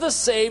works of the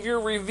Savior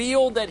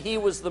revealed that he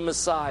was the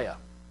Messiah.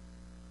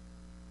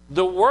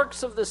 The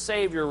works of the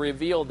Savior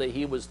revealed that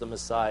he was the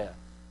Messiah.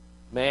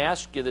 May I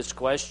ask you this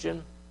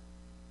question?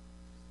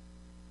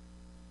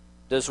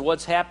 Does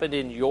what's happened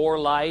in your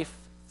life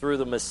through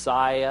the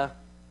Messiah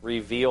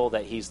reveal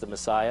that he's the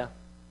Messiah?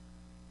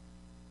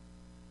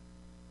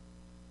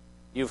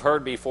 You've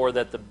heard before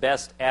that the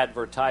best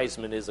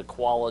advertisement is a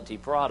quality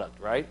product,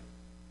 right?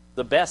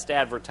 The best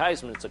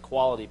advertisement is a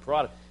quality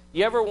product.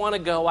 You ever want to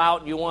go out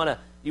and you want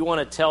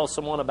to tell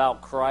someone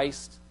about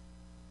Christ?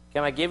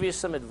 Can I give you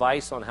some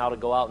advice on how to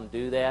go out and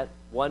do that?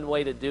 One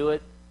way to do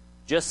it,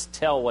 just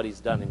tell what he's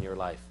done in your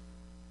life.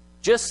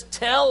 Just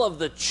tell of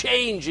the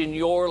change in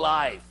your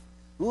life.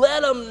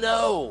 Let them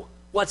know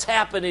what's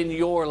happened in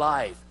your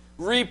life.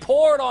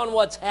 Report on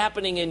what's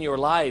happening in your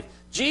life.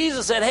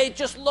 Jesus said, hey,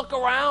 just look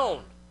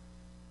around.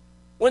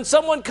 When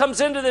someone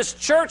comes into this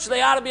church,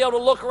 they ought to be able to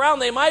look around.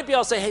 They might be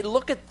able to say, hey,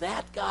 look at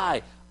that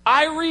guy.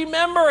 I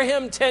remember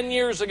him 10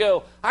 years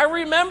ago. I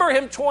remember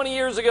him 20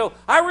 years ago.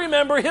 I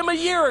remember him a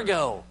year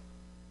ago.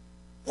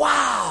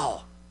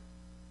 Wow,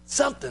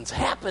 something's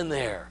happened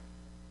there.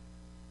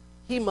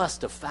 He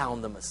must have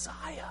found the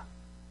Messiah.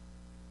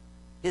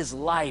 His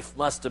life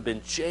must have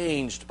been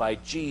changed by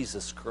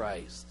Jesus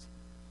Christ.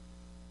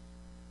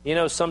 You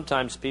know,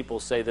 sometimes people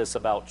say this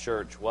about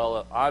church.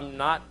 Well, I'm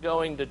not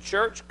going to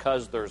church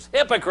because there's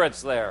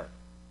hypocrites there.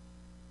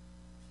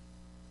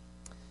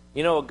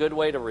 You know, a good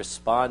way to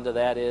respond to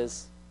that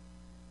is,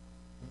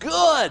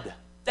 good.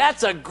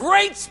 That's a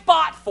great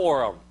spot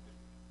for them.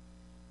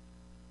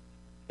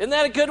 Isn't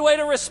that a good way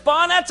to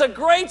respond? That's a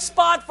great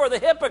spot for the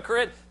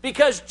hypocrite,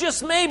 because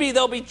just maybe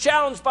they'll be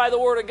challenged by the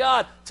Word of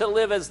God to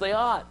live as they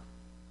ought.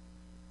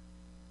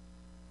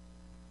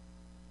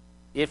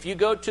 If you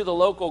go to the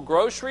local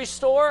grocery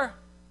store,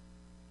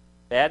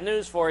 bad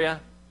news for you,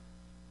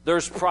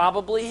 there's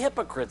probably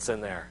hypocrites in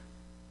there.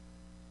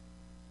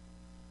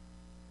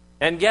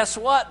 And guess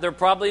what? They're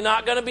probably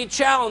not going to be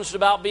challenged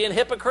about being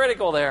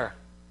hypocritical there.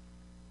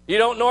 You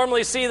don't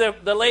normally see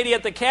the lady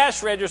at the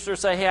cash register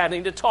say, hey, I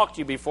need to talk to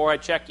you before I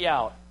check you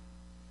out.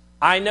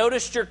 I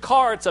noticed your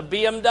car, it's a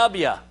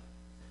BMW.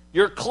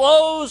 Your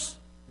clothes,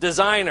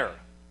 designer.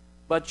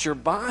 But you're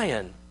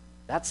buying,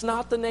 that's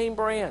not the name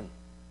brand.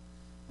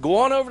 Go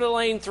on over to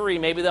lane 3,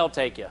 maybe they'll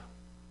take you.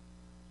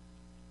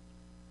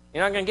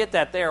 You're not going to get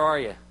that there, are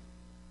you?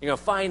 You're going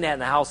to find that in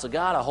the house of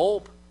God, I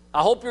hope.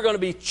 I hope you're going to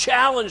be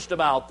challenged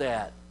about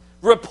that.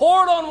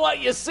 Report on what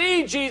you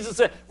see, Jesus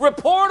said.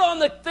 Report on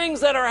the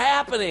things that are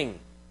happening.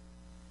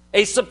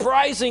 A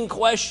surprising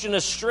question,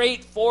 a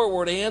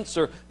straightforward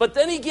answer. But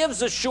then he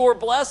gives a sure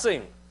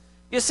blessing.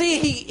 You see,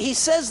 he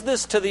says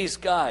this to these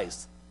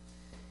guys.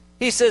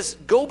 He says,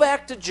 go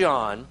back to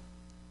John.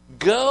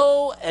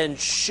 Go and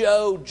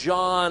show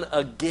John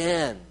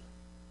again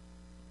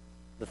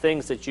the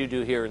things that you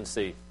do hear and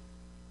see.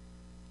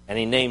 And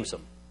he names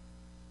them.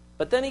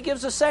 But then he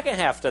gives a second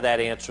half to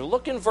that answer.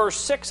 Look in verse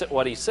 6 at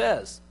what he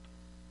says.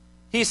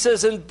 He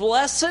says, and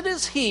blessed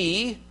is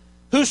he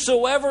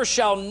whosoever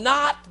shall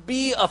not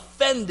be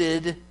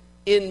offended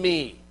in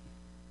me.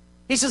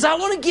 He says, I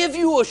want to give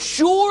you a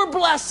sure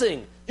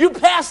blessing. You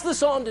pass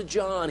this on to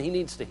John. He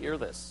needs to hear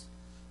this.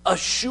 A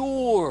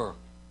sure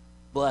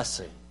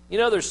blessing. You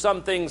know, there's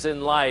some things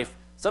in life.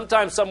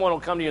 Sometimes someone will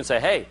come to you and say,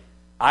 hey,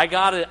 I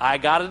got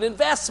an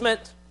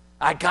investment.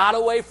 I got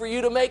a way for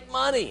you to make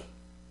money.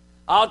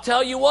 I'll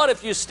tell you what,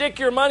 if you stick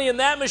your money in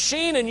that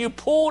machine and you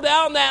pull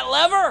down that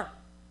lever,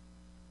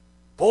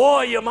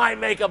 boy, you might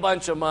make a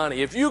bunch of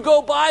money. If you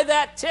go buy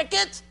that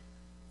ticket,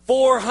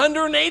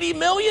 $480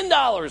 million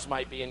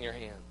might be in your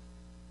hand.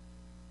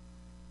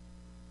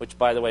 Which,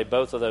 by the way,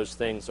 both of those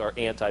things are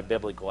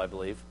anti-biblical, I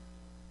believe.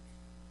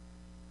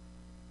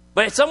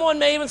 But someone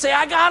may even say,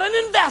 I got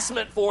an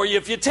investment for you.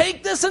 If you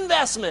take this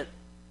investment,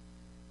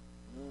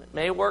 it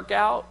may work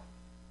out.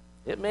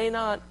 It may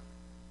not.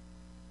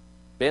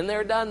 Been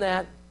there, done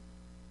that.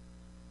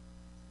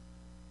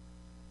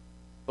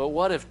 But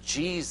what if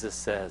Jesus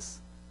says,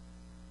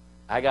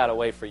 I got a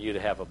way for you to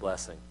have a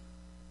blessing?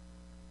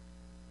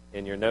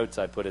 In your notes,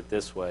 I put it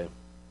this way.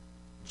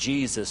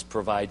 Jesus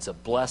provides a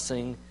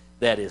blessing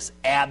that is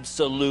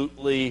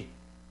absolutely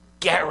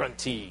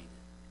guaranteed.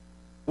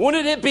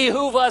 Wouldn't it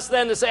behoove us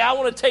then to say, I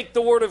want to take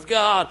the Word of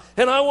God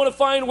and I want to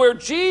find where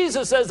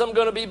Jesus says I'm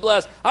going to be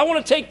blessed. I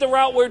want to take the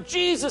route where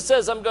Jesus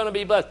says I'm going to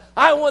be blessed.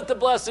 I want the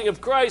blessing of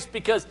Christ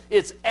because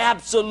it's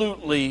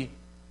absolutely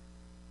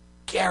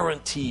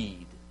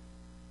guaranteed.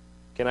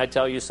 Can I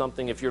tell you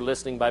something? If you're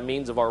listening by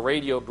means of our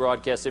radio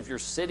broadcast, if you're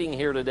sitting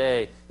here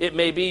today, it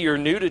may be you're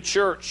new to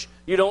church.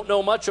 You don't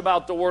know much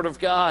about the Word of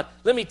God.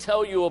 Let me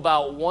tell you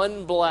about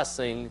one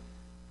blessing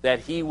that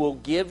He will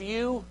give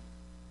you,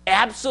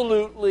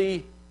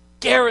 absolutely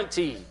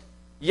guaranteed.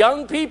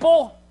 Young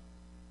people,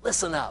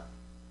 listen up.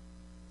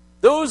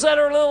 Those that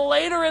are a little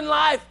later in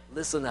life,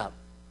 listen up.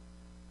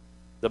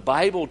 The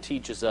Bible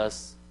teaches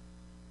us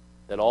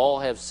that all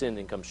have sinned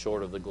and come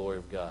short of the glory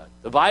of God.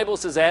 The Bible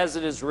says, as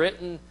it is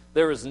written,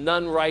 there is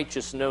none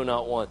righteous, no,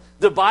 not one.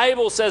 The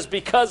Bible says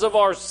because of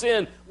our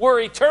sin,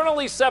 we're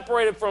eternally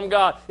separated from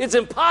God. It's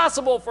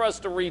impossible for us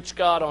to reach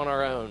God on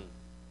our own.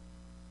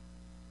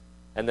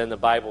 And then the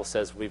Bible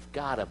says we've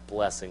got a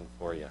blessing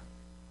for you.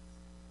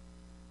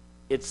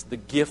 It's the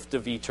gift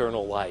of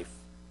eternal life.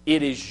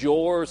 It is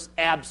yours,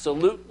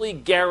 absolutely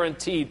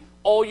guaranteed.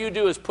 All you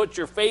do is put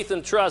your faith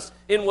and trust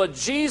in what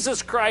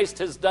Jesus Christ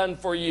has done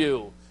for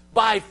you.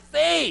 By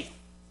faith,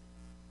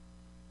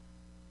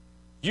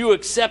 you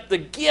accept the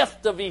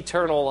gift of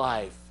eternal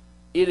life.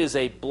 It is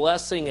a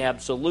blessing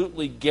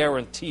absolutely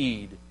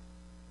guaranteed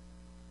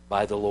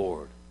by the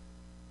Lord.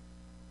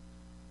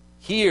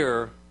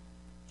 Here,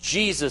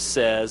 Jesus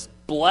says,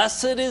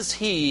 blessed is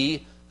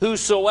he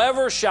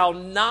whosoever shall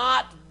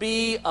not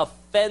be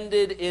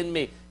offended in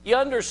me. You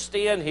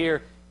understand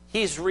here,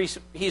 he's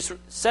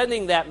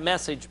sending that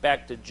message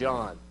back to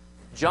John.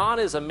 John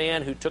is a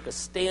man who took a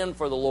stand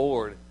for the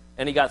Lord,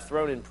 and he got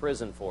thrown in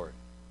prison for it.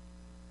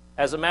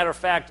 As a matter of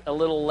fact, a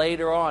little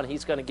later on,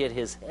 he's going to get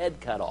his head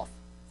cut off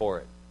for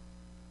it.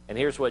 And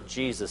here's what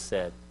Jesus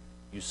said.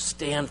 You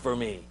stand for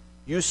me.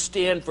 You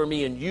stand for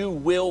me, and you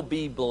will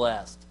be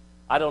blessed.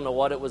 I don't know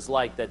what it was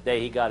like that day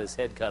he got his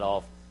head cut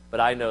off,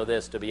 but I know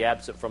this, to be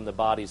absent from the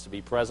body is to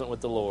be present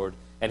with the Lord,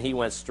 and he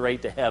went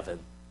straight to heaven.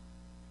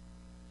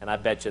 And I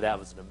bet you that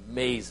was an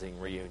amazing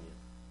reunion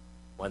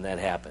when that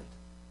happened.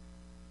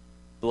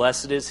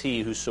 Blessed is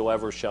he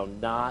whosoever shall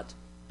not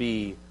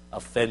be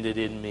offended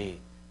in me.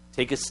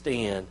 Take a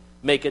stand.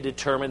 Make a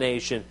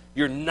determination.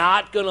 You're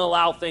not going to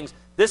allow things.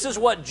 This is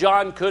what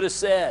John could have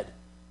said.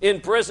 in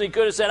prison. He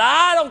could have said,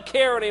 I don't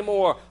care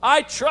anymore.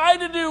 I tried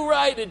to do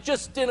right. It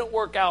just didn't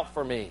work out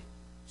for me.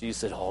 Jesus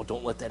said, oh,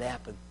 don't let that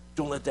happen.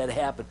 Don't let that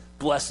happen.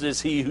 Blessed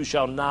is he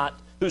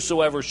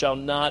whosoever shall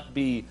not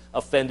be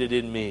offended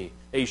in me.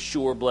 A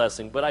sure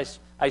blessing. But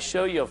I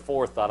show you a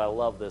forethought. I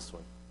love this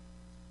one.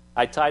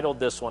 I titled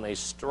this one, A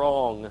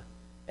Strong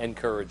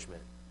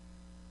Encouragement.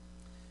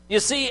 You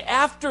see,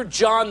 after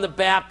John the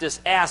Baptist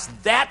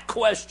asked that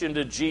question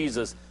to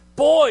Jesus,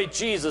 boy,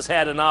 Jesus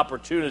had an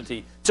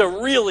opportunity to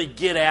really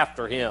get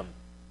after him.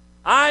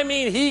 I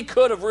mean, he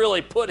could have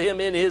really put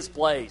him in his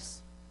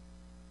place.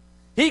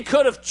 He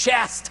could have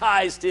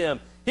chastised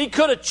him. He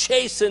could have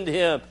chastened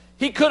him.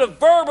 He could have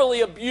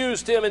verbally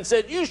abused him and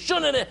said, you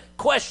shouldn't have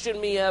questioned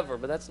me ever.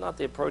 But that's not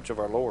the approach of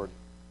our Lord.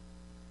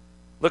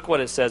 Look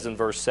what it says in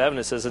verse 7.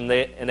 It says, and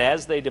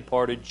as they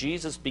departed,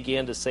 Jesus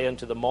began to say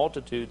unto the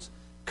multitudes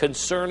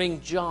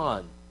concerning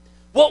John,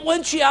 what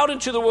went ye out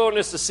into the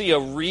wilderness to see? A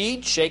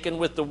reed shaken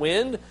with the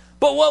wind?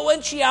 But what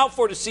went ye out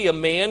for to see? A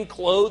man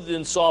clothed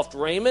in soft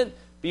raiment?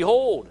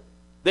 Behold,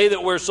 they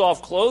that wear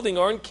soft clothing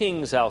are in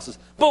kings' houses.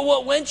 But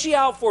what went ye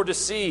out for to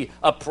see?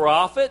 A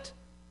prophet?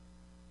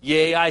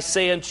 Yea, I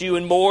say unto you,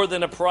 and more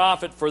than a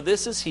prophet, for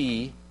this is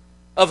he,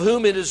 of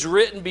whom it is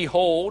written,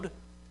 behold,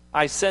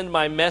 I send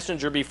my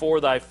messenger before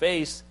thy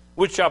face,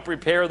 which shall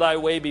prepare thy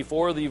way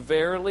before thee.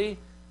 Verily,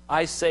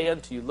 I say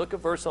unto you, look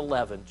at verse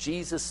 11,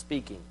 Jesus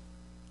speaking.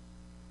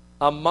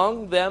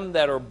 Among them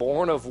that are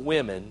born of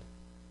women,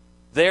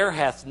 there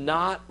hath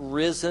not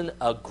risen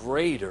a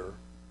greater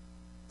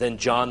than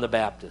John the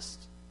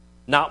Baptist.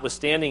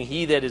 Notwithstanding,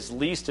 he that is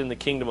least in the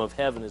kingdom of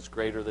heaven is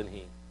greater than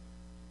he.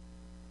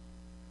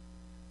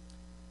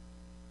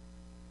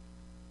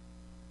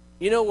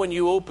 You know, when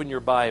you open your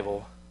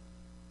Bible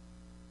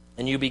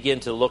and you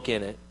begin to look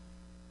in it,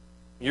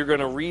 you're going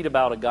to read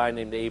about a guy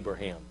named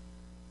Abraham.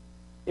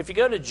 If you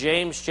go to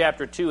James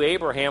chapter 2,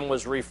 Abraham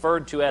was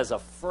referred to as a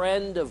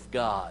friend of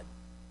God.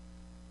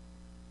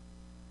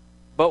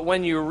 But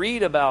when you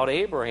read about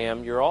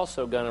Abraham, you're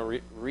also going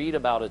to read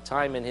about a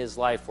time in his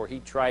life where he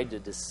tried to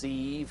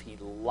deceive, he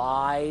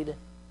lied.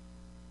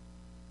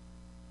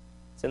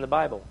 It's in the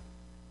Bible.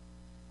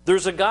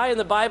 There's a guy in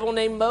the Bible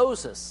named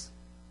Moses.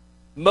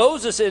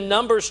 Moses in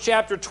Numbers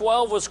chapter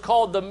 12 was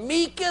called the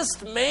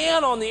meekest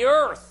man on the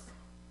earth.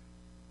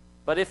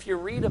 But if you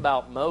read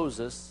about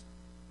Moses,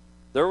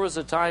 there was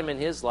a time in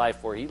his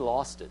life where he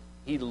lost it.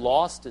 He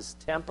lost his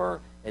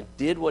temper and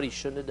did what he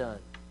shouldn't have done.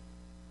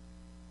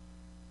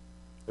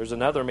 There's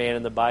another man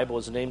in the Bible,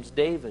 his name's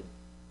David.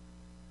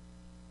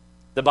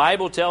 The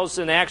Bible tells us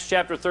in Acts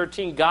chapter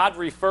 13, God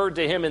referred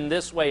to him in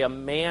this way, a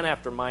man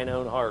after mine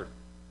own heart.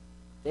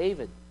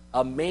 David,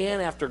 a man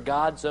after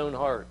God's own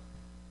heart.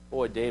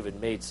 Boy, David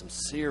made some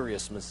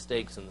serious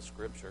mistakes in the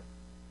Scripture.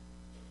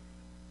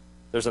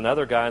 There's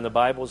another guy in the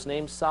Bible, his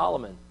name's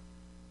Solomon.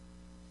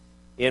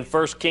 In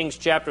 1 Kings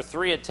chapter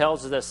 3, it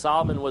tells us that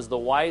Solomon was the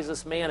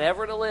wisest man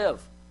ever to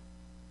live.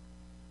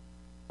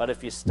 But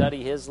if you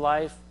study his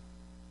life,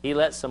 he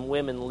let some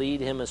women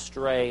lead him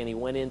astray, and he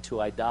went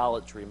into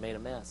idolatry and made a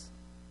mess.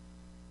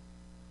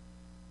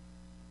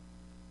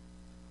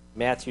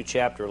 Matthew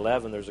chapter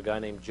 11, there's a guy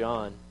named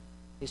John.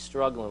 He's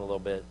struggling a little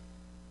bit.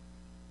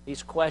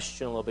 He's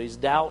questioning a little bit. He's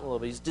doubting a little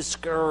bit. He's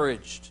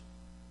discouraged.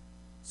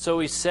 So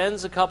he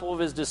sends a couple of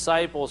his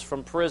disciples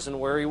from prison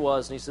where he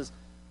was, and he says,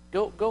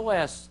 Go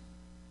ask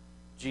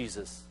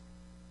Jesus,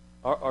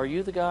 are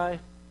you the guy?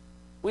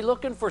 We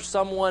looking for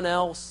someone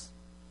else?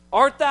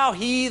 Art thou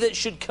he that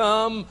should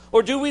come,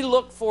 or do we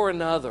look for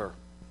another?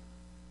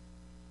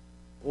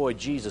 Boy,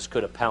 Jesus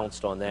could have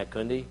pounced on that,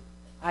 couldn't he?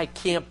 I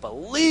can't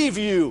believe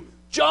you,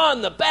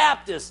 John the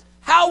Baptist.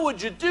 How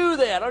would you do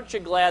that? Aren't you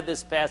glad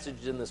this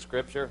passage is in the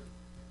Scripture?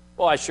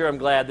 Well, I sure am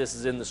glad this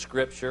is in the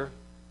Scripture.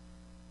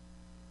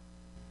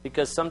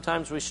 Because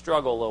sometimes we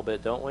struggle a little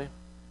bit, don't we?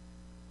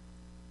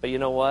 But you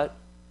know what?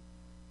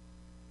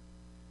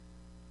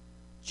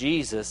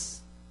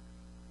 Jesus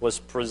was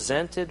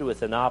presented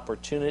with an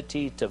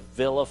opportunity to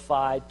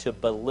vilify, to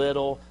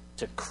belittle,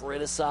 to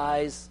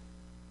criticize.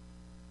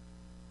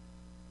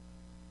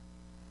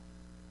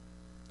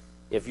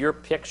 If your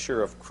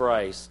picture of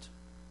Christ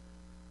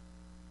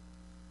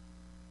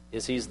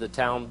is he's the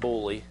town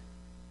bully,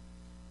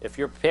 if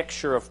your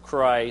picture of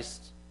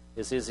Christ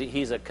is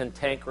he's a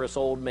cantankerous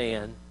old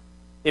man,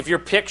 if your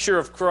picture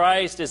of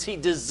Christ is he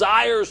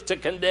desires to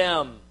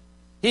condemn,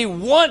 he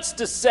wants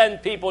to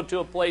send people to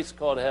a place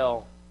called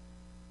hell,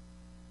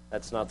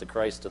 that's not the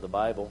Christ of the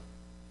Bible.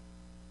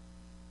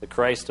 The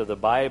Christ of the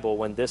Bible,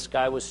 when this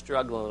guy was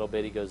struggling a little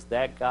bit, he goes,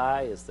 that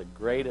guy is the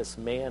greatest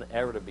man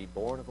ever to be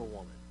born of a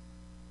woman.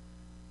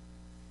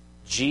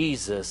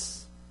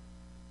 Jesus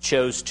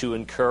chose to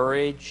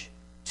encourage,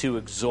 to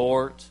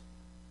exhort,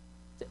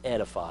 to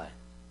edify,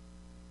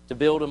 to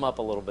build him up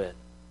a little bit,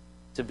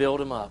 to build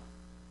him up.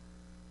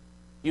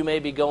 You may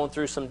be going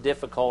through some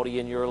difficulty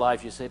in your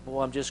life. You say,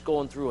 boy, I'm just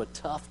going through a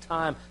tough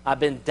time. I've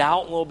been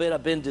doubting a little bit.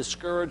 I've been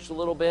discouraged a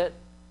little bit.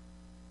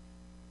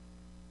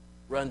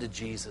 Run to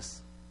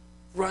Jesus.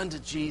 Run to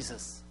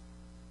Jesus.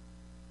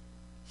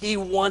 He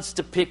wants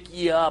to pick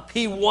you up.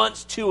 He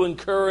wants to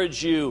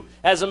encourage you.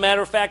 As a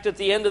matter of fact, at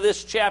the end of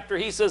this chapter,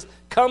 he says,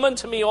 "Come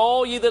unto me,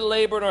 all ye that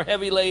labor and are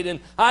heavy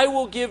laden. I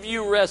will give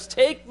you rest.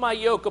 Take my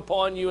yoke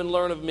upon you and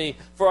learn of me.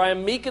 For I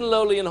am meek and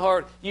lowly in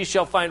heart. Ye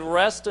shall find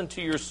rest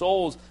unto your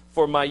souls.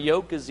 For my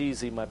yoke is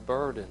easy, my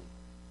burden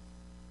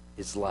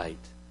is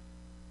light."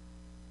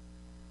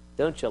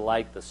 Don't you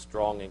like the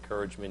strong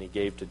encouragement he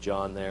gave to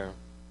John there?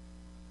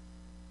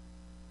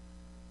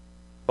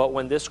 But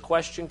when this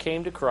question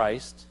came to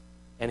Christ,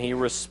 and he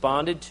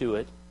responded to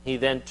it, he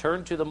then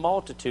turned to the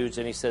multitudes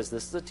and he says,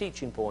 this is a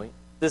teaching point.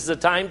 This is a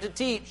time to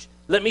teach.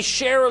 Let me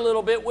share a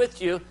little bit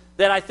with you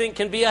that I think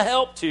can be a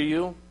help to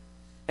you.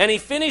 And he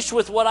finished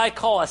with what I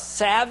call a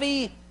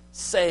savvy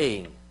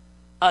saying.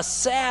 A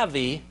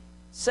savvy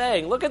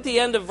saying. Look at the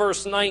end of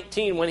verse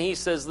 19 when he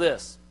says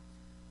this.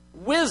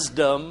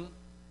 Wisdom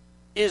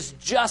is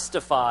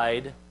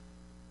justified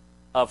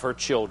of her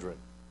children.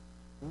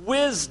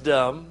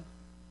 Wisdom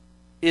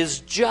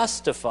is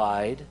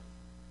justified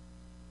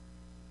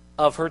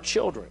of her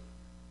children.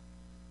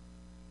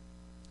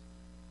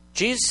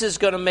 Jesus is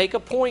going to make a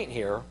point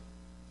here,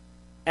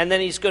 and then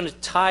he's going to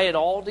tie it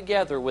all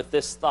together with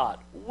this thought.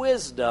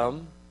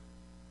 Wisdom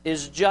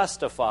is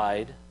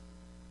justified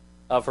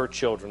of her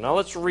children. Now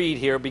let's read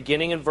here,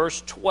 beginning in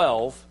verse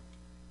 12.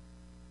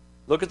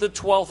 Look at the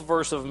 12th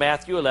verse of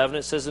Matthew 11.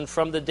 It says, "And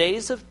from the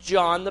days of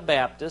John the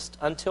Baptist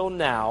until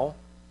now,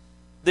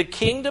 the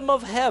kingdom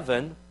of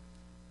heaven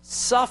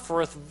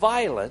suffereth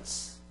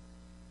violence,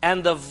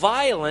 and the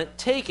violent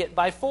take it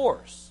by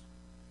force.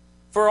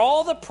 For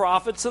all the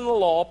prophets in the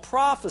law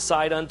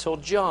prophesied until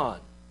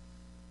John.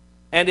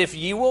 And if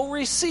ye will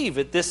receive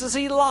it, this is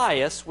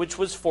Elias, which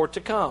was for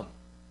to come.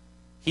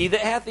 He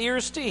that hath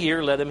ears to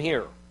hear, let him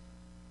hear.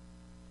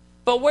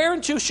 But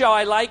whereunto shall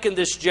I liken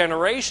this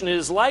generation? It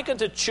is like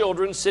unto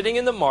children sitting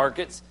in the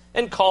markets,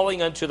 and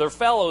calling unto their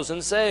fellows,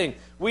 and saying,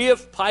 We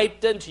have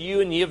piped unto you,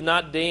 and ye have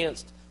not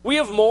danced. We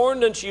have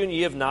mourned unto you, and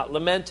ye have not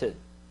lamented.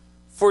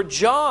 For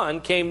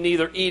John came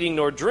neither eating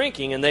nor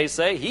drinking, and they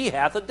say, He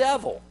hath a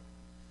devil.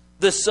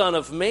 The Son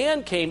of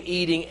Man came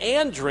eating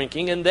and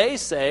drinking, and they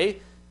say,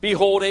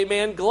 Behold, a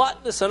man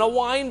gluttonous and a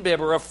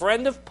winebibber, a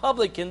friend of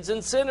publicans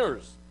and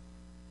sinners.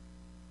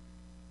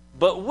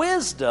 But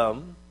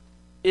wisdom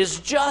is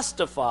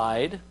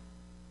justified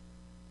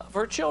of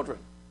her children."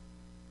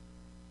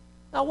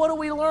 Now, what are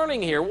we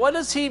learning here? What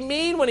does he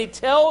mean when he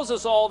tells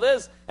us all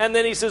this? And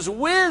then he says,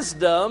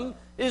 wisdom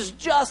is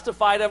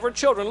justified of her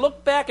children.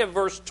 Look back at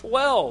verse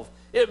 12.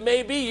 It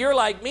may be you're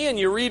like me and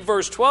you read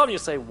verse 12 and you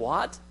say,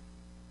 what?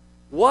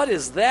 What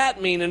does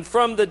that mean? And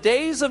from the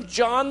days of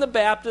John the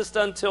Baptist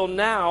until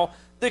now,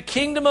 the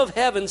kingdom of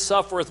heaven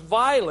suffereth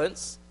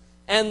violence,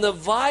 and the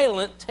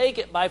violent take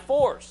it by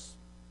force.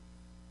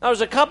 Now,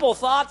 there's a couple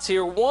thoughts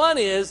here. One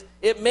is,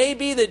 it may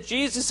be that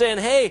Jesus is saying,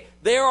 hey,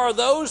 there are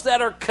those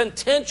that are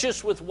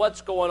contentious with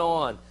what's going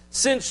on.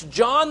 Since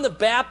John the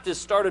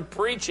Baptist started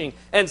preaching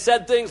and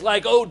said things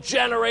like, "O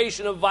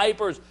generation of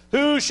vipers,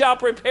 who shall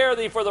prepare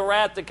thee for the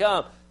wrath to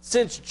come?"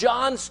 Since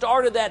John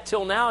started that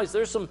till now,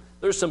 there's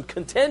some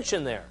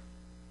contention there.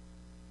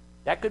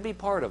 That could be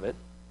part of it.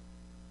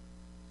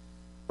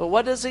 But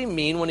what does he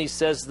mean when he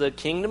says the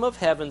kingdom of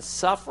heaven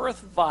suffereth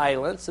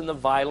violence, and the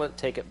violent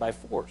take it by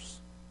force?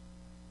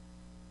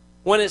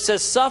 When it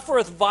says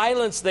suffereth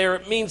violence there,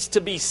 it means to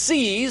be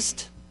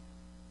seized.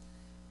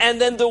 And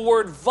then the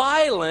word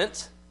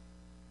violent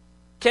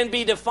can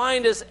be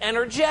defined as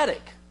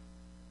energetic.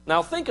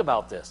 Now think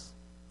about this.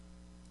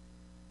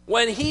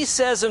 When he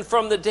says, and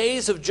from the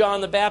days of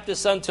John the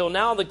Baptist until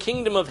now, the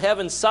kingdom of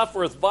heaven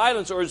suffereth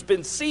violence, or has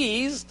been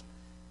seized,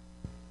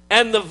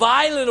 and the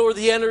violent or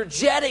the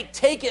energetic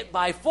take it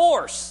by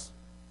force.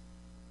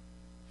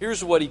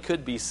 Here's what he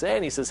could be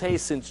saying. He says, hey,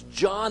 since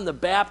John the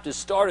Baptist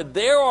started,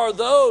 there are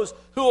those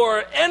who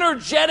are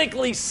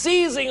energetically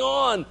seizing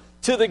on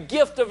to the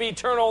gift of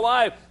eternal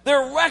life.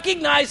 They're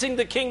recognizing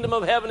the kingdom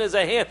of heaven is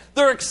at hand.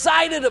 They're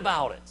excited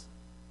about it.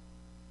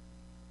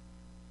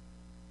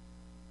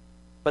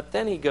 But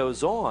then he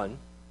goes on,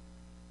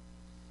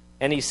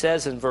 and he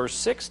says in verse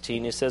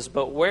 16, he says,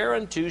 But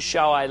whereunto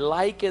shall I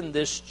liken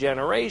this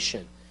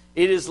generation?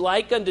 It is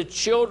like unto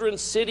children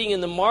sitting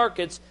in the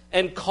markets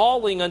and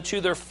calling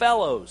unto their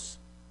fellows,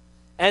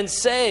 and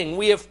saying,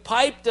 We have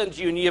piped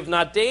unto you, and ye have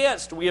not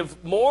danced. We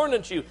have mourned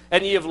unto you,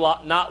 and ye have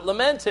not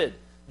lamented.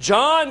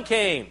 John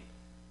came,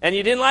 and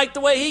you didn't like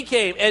the way he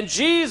came. And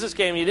Jesus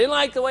came, and you didn't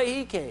like the way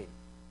he came.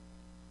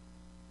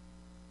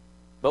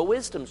 But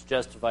wisdom's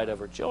justified of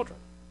her children.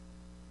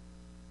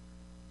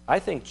 I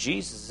think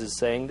Jesus is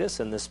saying this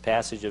in this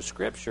passage of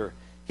Scripture.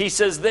 He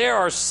says, there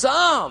are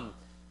some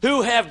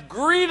who have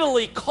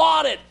greedily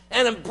caught it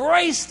and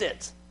embraced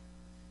it,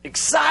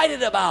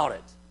 excited about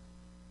it.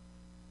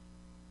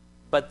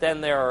 But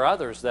then there are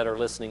others that are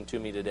listening to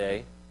me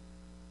today,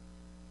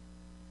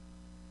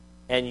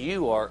 and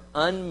you are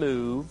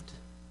unmoved,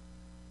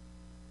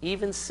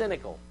 even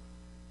cynical.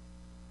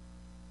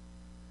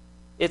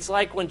 It's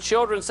like when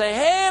children say,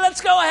 hey, let's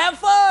go have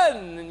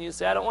fun. And you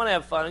say, I don't want to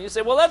have fun. And you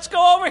say, well, let's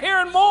go over here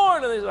and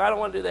mourn. And they say, I don't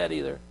want to do that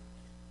either.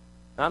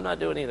 I'm not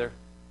doing either.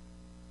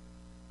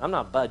 I'm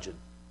not budging.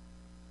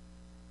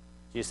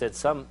 Jesus said,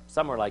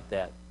 some are like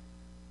that.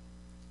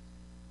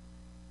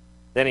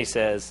 Then he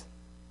says,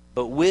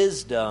 but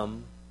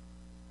wisdom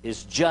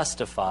is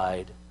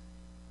justified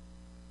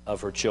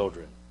of her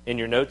children. In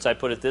your notes, I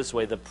put it this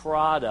way: the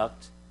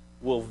product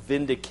will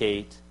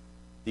vindicate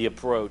the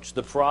approach.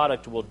 The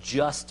product will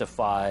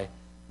justify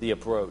the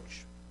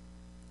approach.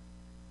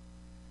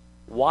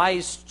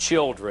 Wise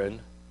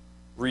children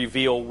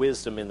reveal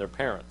wisdom in their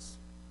parents.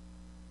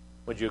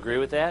 Would you agree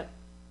with that?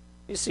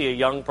 You see a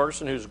young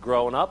person who's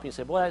growing up, you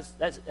say, boy,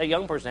 that's a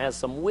young person has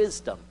some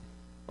wisdom.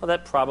 Well,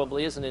 that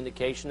probably is an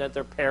indication that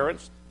their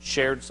parents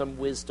shared some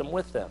wisdom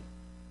with them.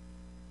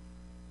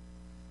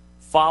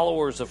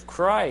 Followers of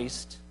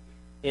Christ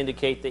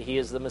indicate that he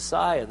is the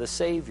Messiah, the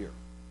Savior.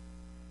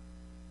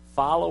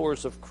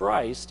 Followers of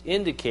Christ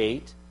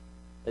indicate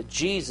that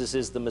Jesus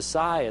is the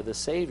Messiah, the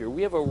Savior.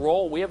 We have a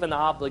role, we have an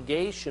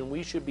obligation.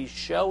 We should be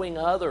showing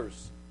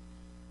others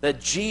that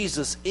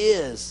Jesus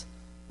is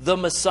the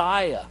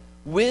Messiah.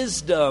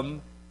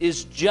 Wisdom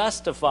is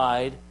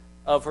justified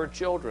of her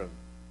children.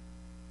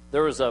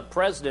 There was a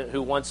president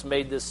who once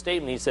made this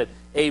statement. He said,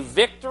 a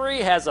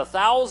victory has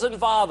 1,000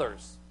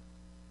 fathers,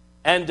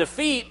 and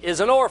defeat is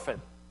an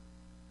orphan.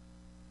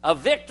 A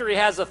victory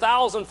has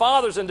 1,000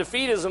 fathers, and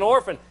defeat is an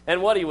orphan.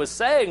 And what he was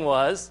saying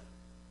was,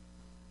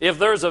 if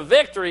there's a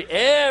victory,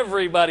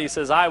 everybody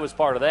says, I was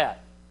part of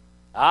that.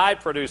 I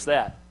produced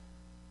that.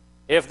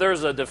 If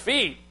there's a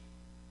defeat,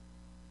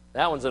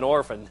 that one's an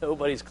orphan.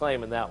 Nobody's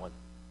claiming that one.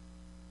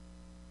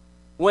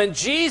 When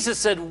Jesus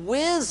said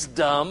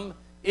wisdom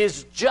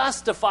is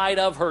justified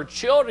of her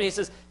children, he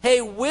says,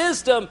 hey,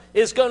 wisdom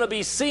is going to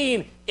be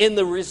seen in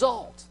the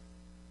result.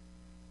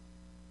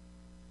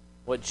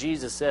 What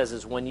Jesus says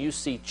is when you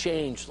see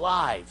changed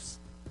lives,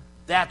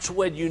 that's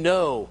when you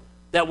know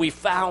that we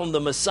found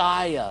the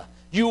Messiah.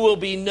 You will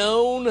be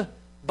known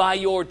by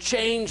your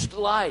changed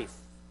life.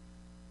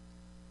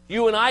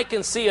 You and I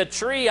can see a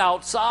tree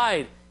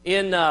outside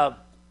in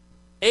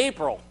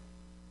April.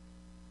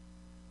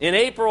 In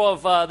April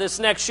of this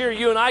next year,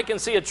 you and I can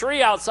see a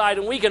tree outside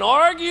and we can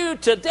argue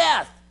to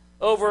death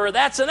over,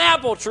 that's an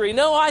apple tree.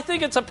 No, I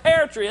think it's a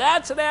pear tree.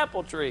 That's an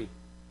apple tree.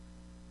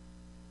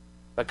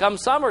 But come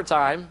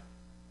summertime,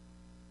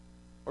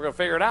 we're going to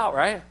figure it out,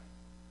 right?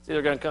 It's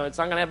either going to come, it's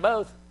not going to have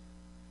both.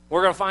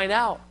 We're going to find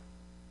out.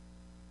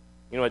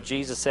 You know what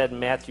Jesus said in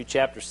Matthew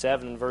chapter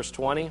 7 and verse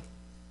 20?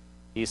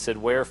 He said,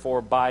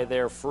 wherefore by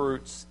their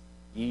fruits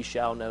ye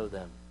shall know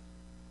them.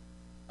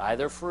 By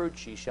their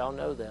fruits ye shall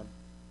know them.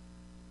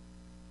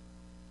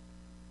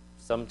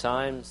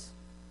 Sometimes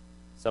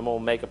someone will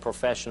make a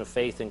profession of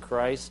faith in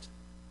Christ,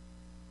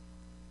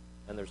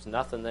 and there's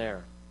nothing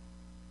there.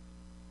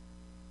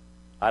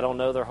 I don't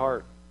know their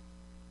heart,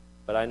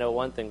 but I know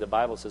one thing. The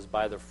Bible says,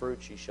 by their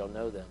fruits ye shall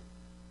know them.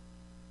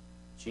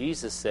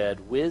 Jesus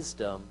said,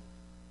 wisdom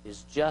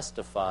is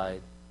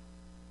justified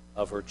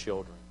of her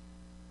children.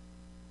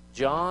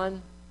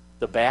 John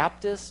the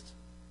Baptist,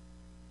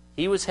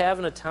 he was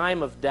having a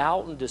time of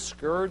doubt and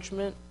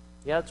discouragement.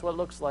 Yeah, that's what it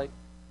looks like.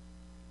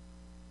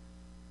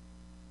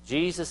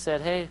 Jesus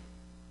said, hey,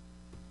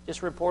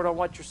 just report on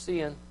what you're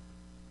seeing.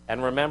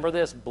 And remember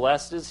this,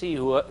 blessed is he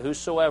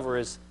whosoever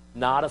is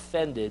not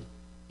offended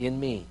in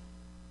me.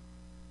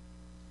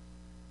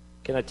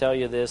 Can I tell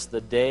you this? The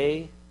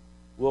day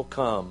will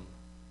come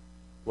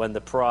when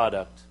the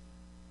product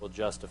will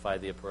justify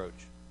the approach.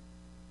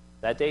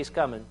 That day's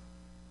coming.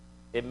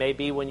 It may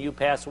be when you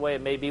pass away.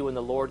 It may be when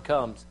the Lord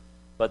comes.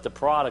 But the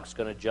product's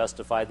going to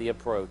justify the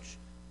approach.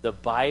 The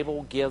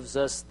Bible gives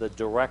us the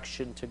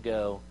direction to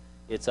go.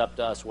 It's up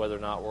to us whether or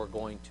not we're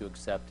going to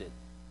accept it.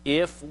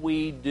 If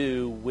we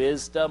do,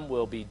 wisdom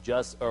will be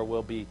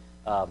justified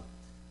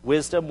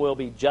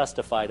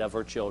of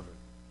her children.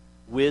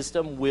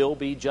 Wisdom will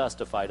be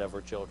justified of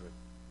her children.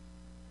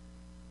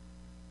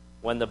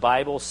 When the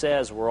Bible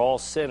says we're all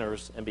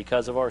sinners, and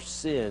because of our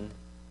sin,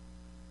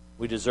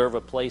 we deserve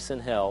a place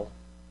in hell,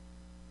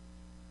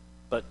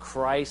 but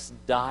Christ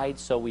died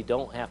so we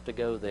don't have to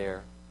go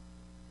there,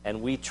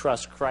 and we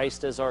trust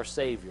Christ as our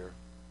Savior,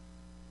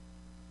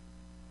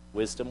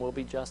 wisdom will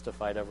be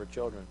justified of her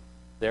children.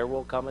 There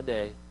will come a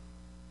day,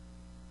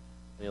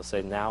 and you'll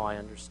say, now I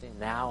understand.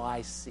 Now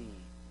I see.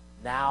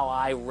 Now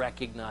I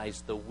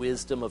recognize the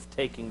wisdom of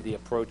taking the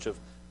approach of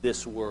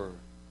this word.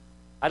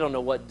 I don't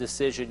know what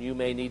decision you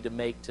may need to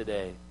make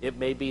today. It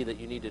may be that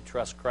you need to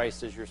trust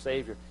Christ as your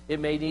Savior. It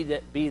may need to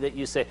be that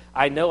you say,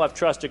 I know I've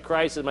trusted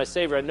Christ as my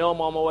Savior. I know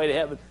I'm on my way to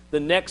heaven. The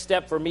next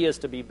step for me is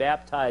to be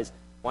baptized.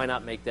 Why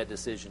not make that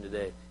decision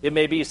today? It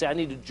may be you say, I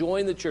need to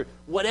join the church.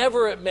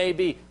 Whatever it may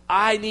be,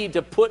 I need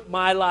to put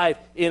my life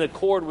in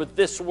accord with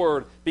this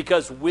word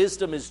because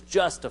wisdom is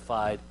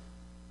justified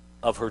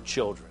of her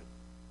children.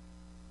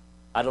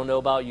 I don't know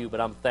about you, but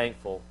I'm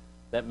thankful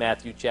that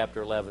Matthew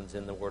chapter 11 is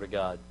in the Word of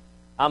God.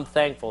 I'm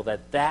thankful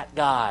that that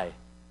guy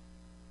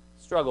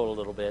struggled a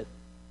little bit.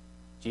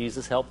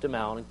 Jesus helped him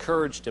out,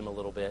 encouraged him a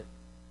little bit.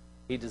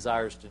 He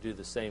desires to do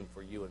the same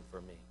for you and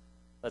for me.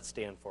 Let's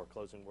stand for a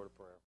closing word of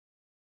prayer.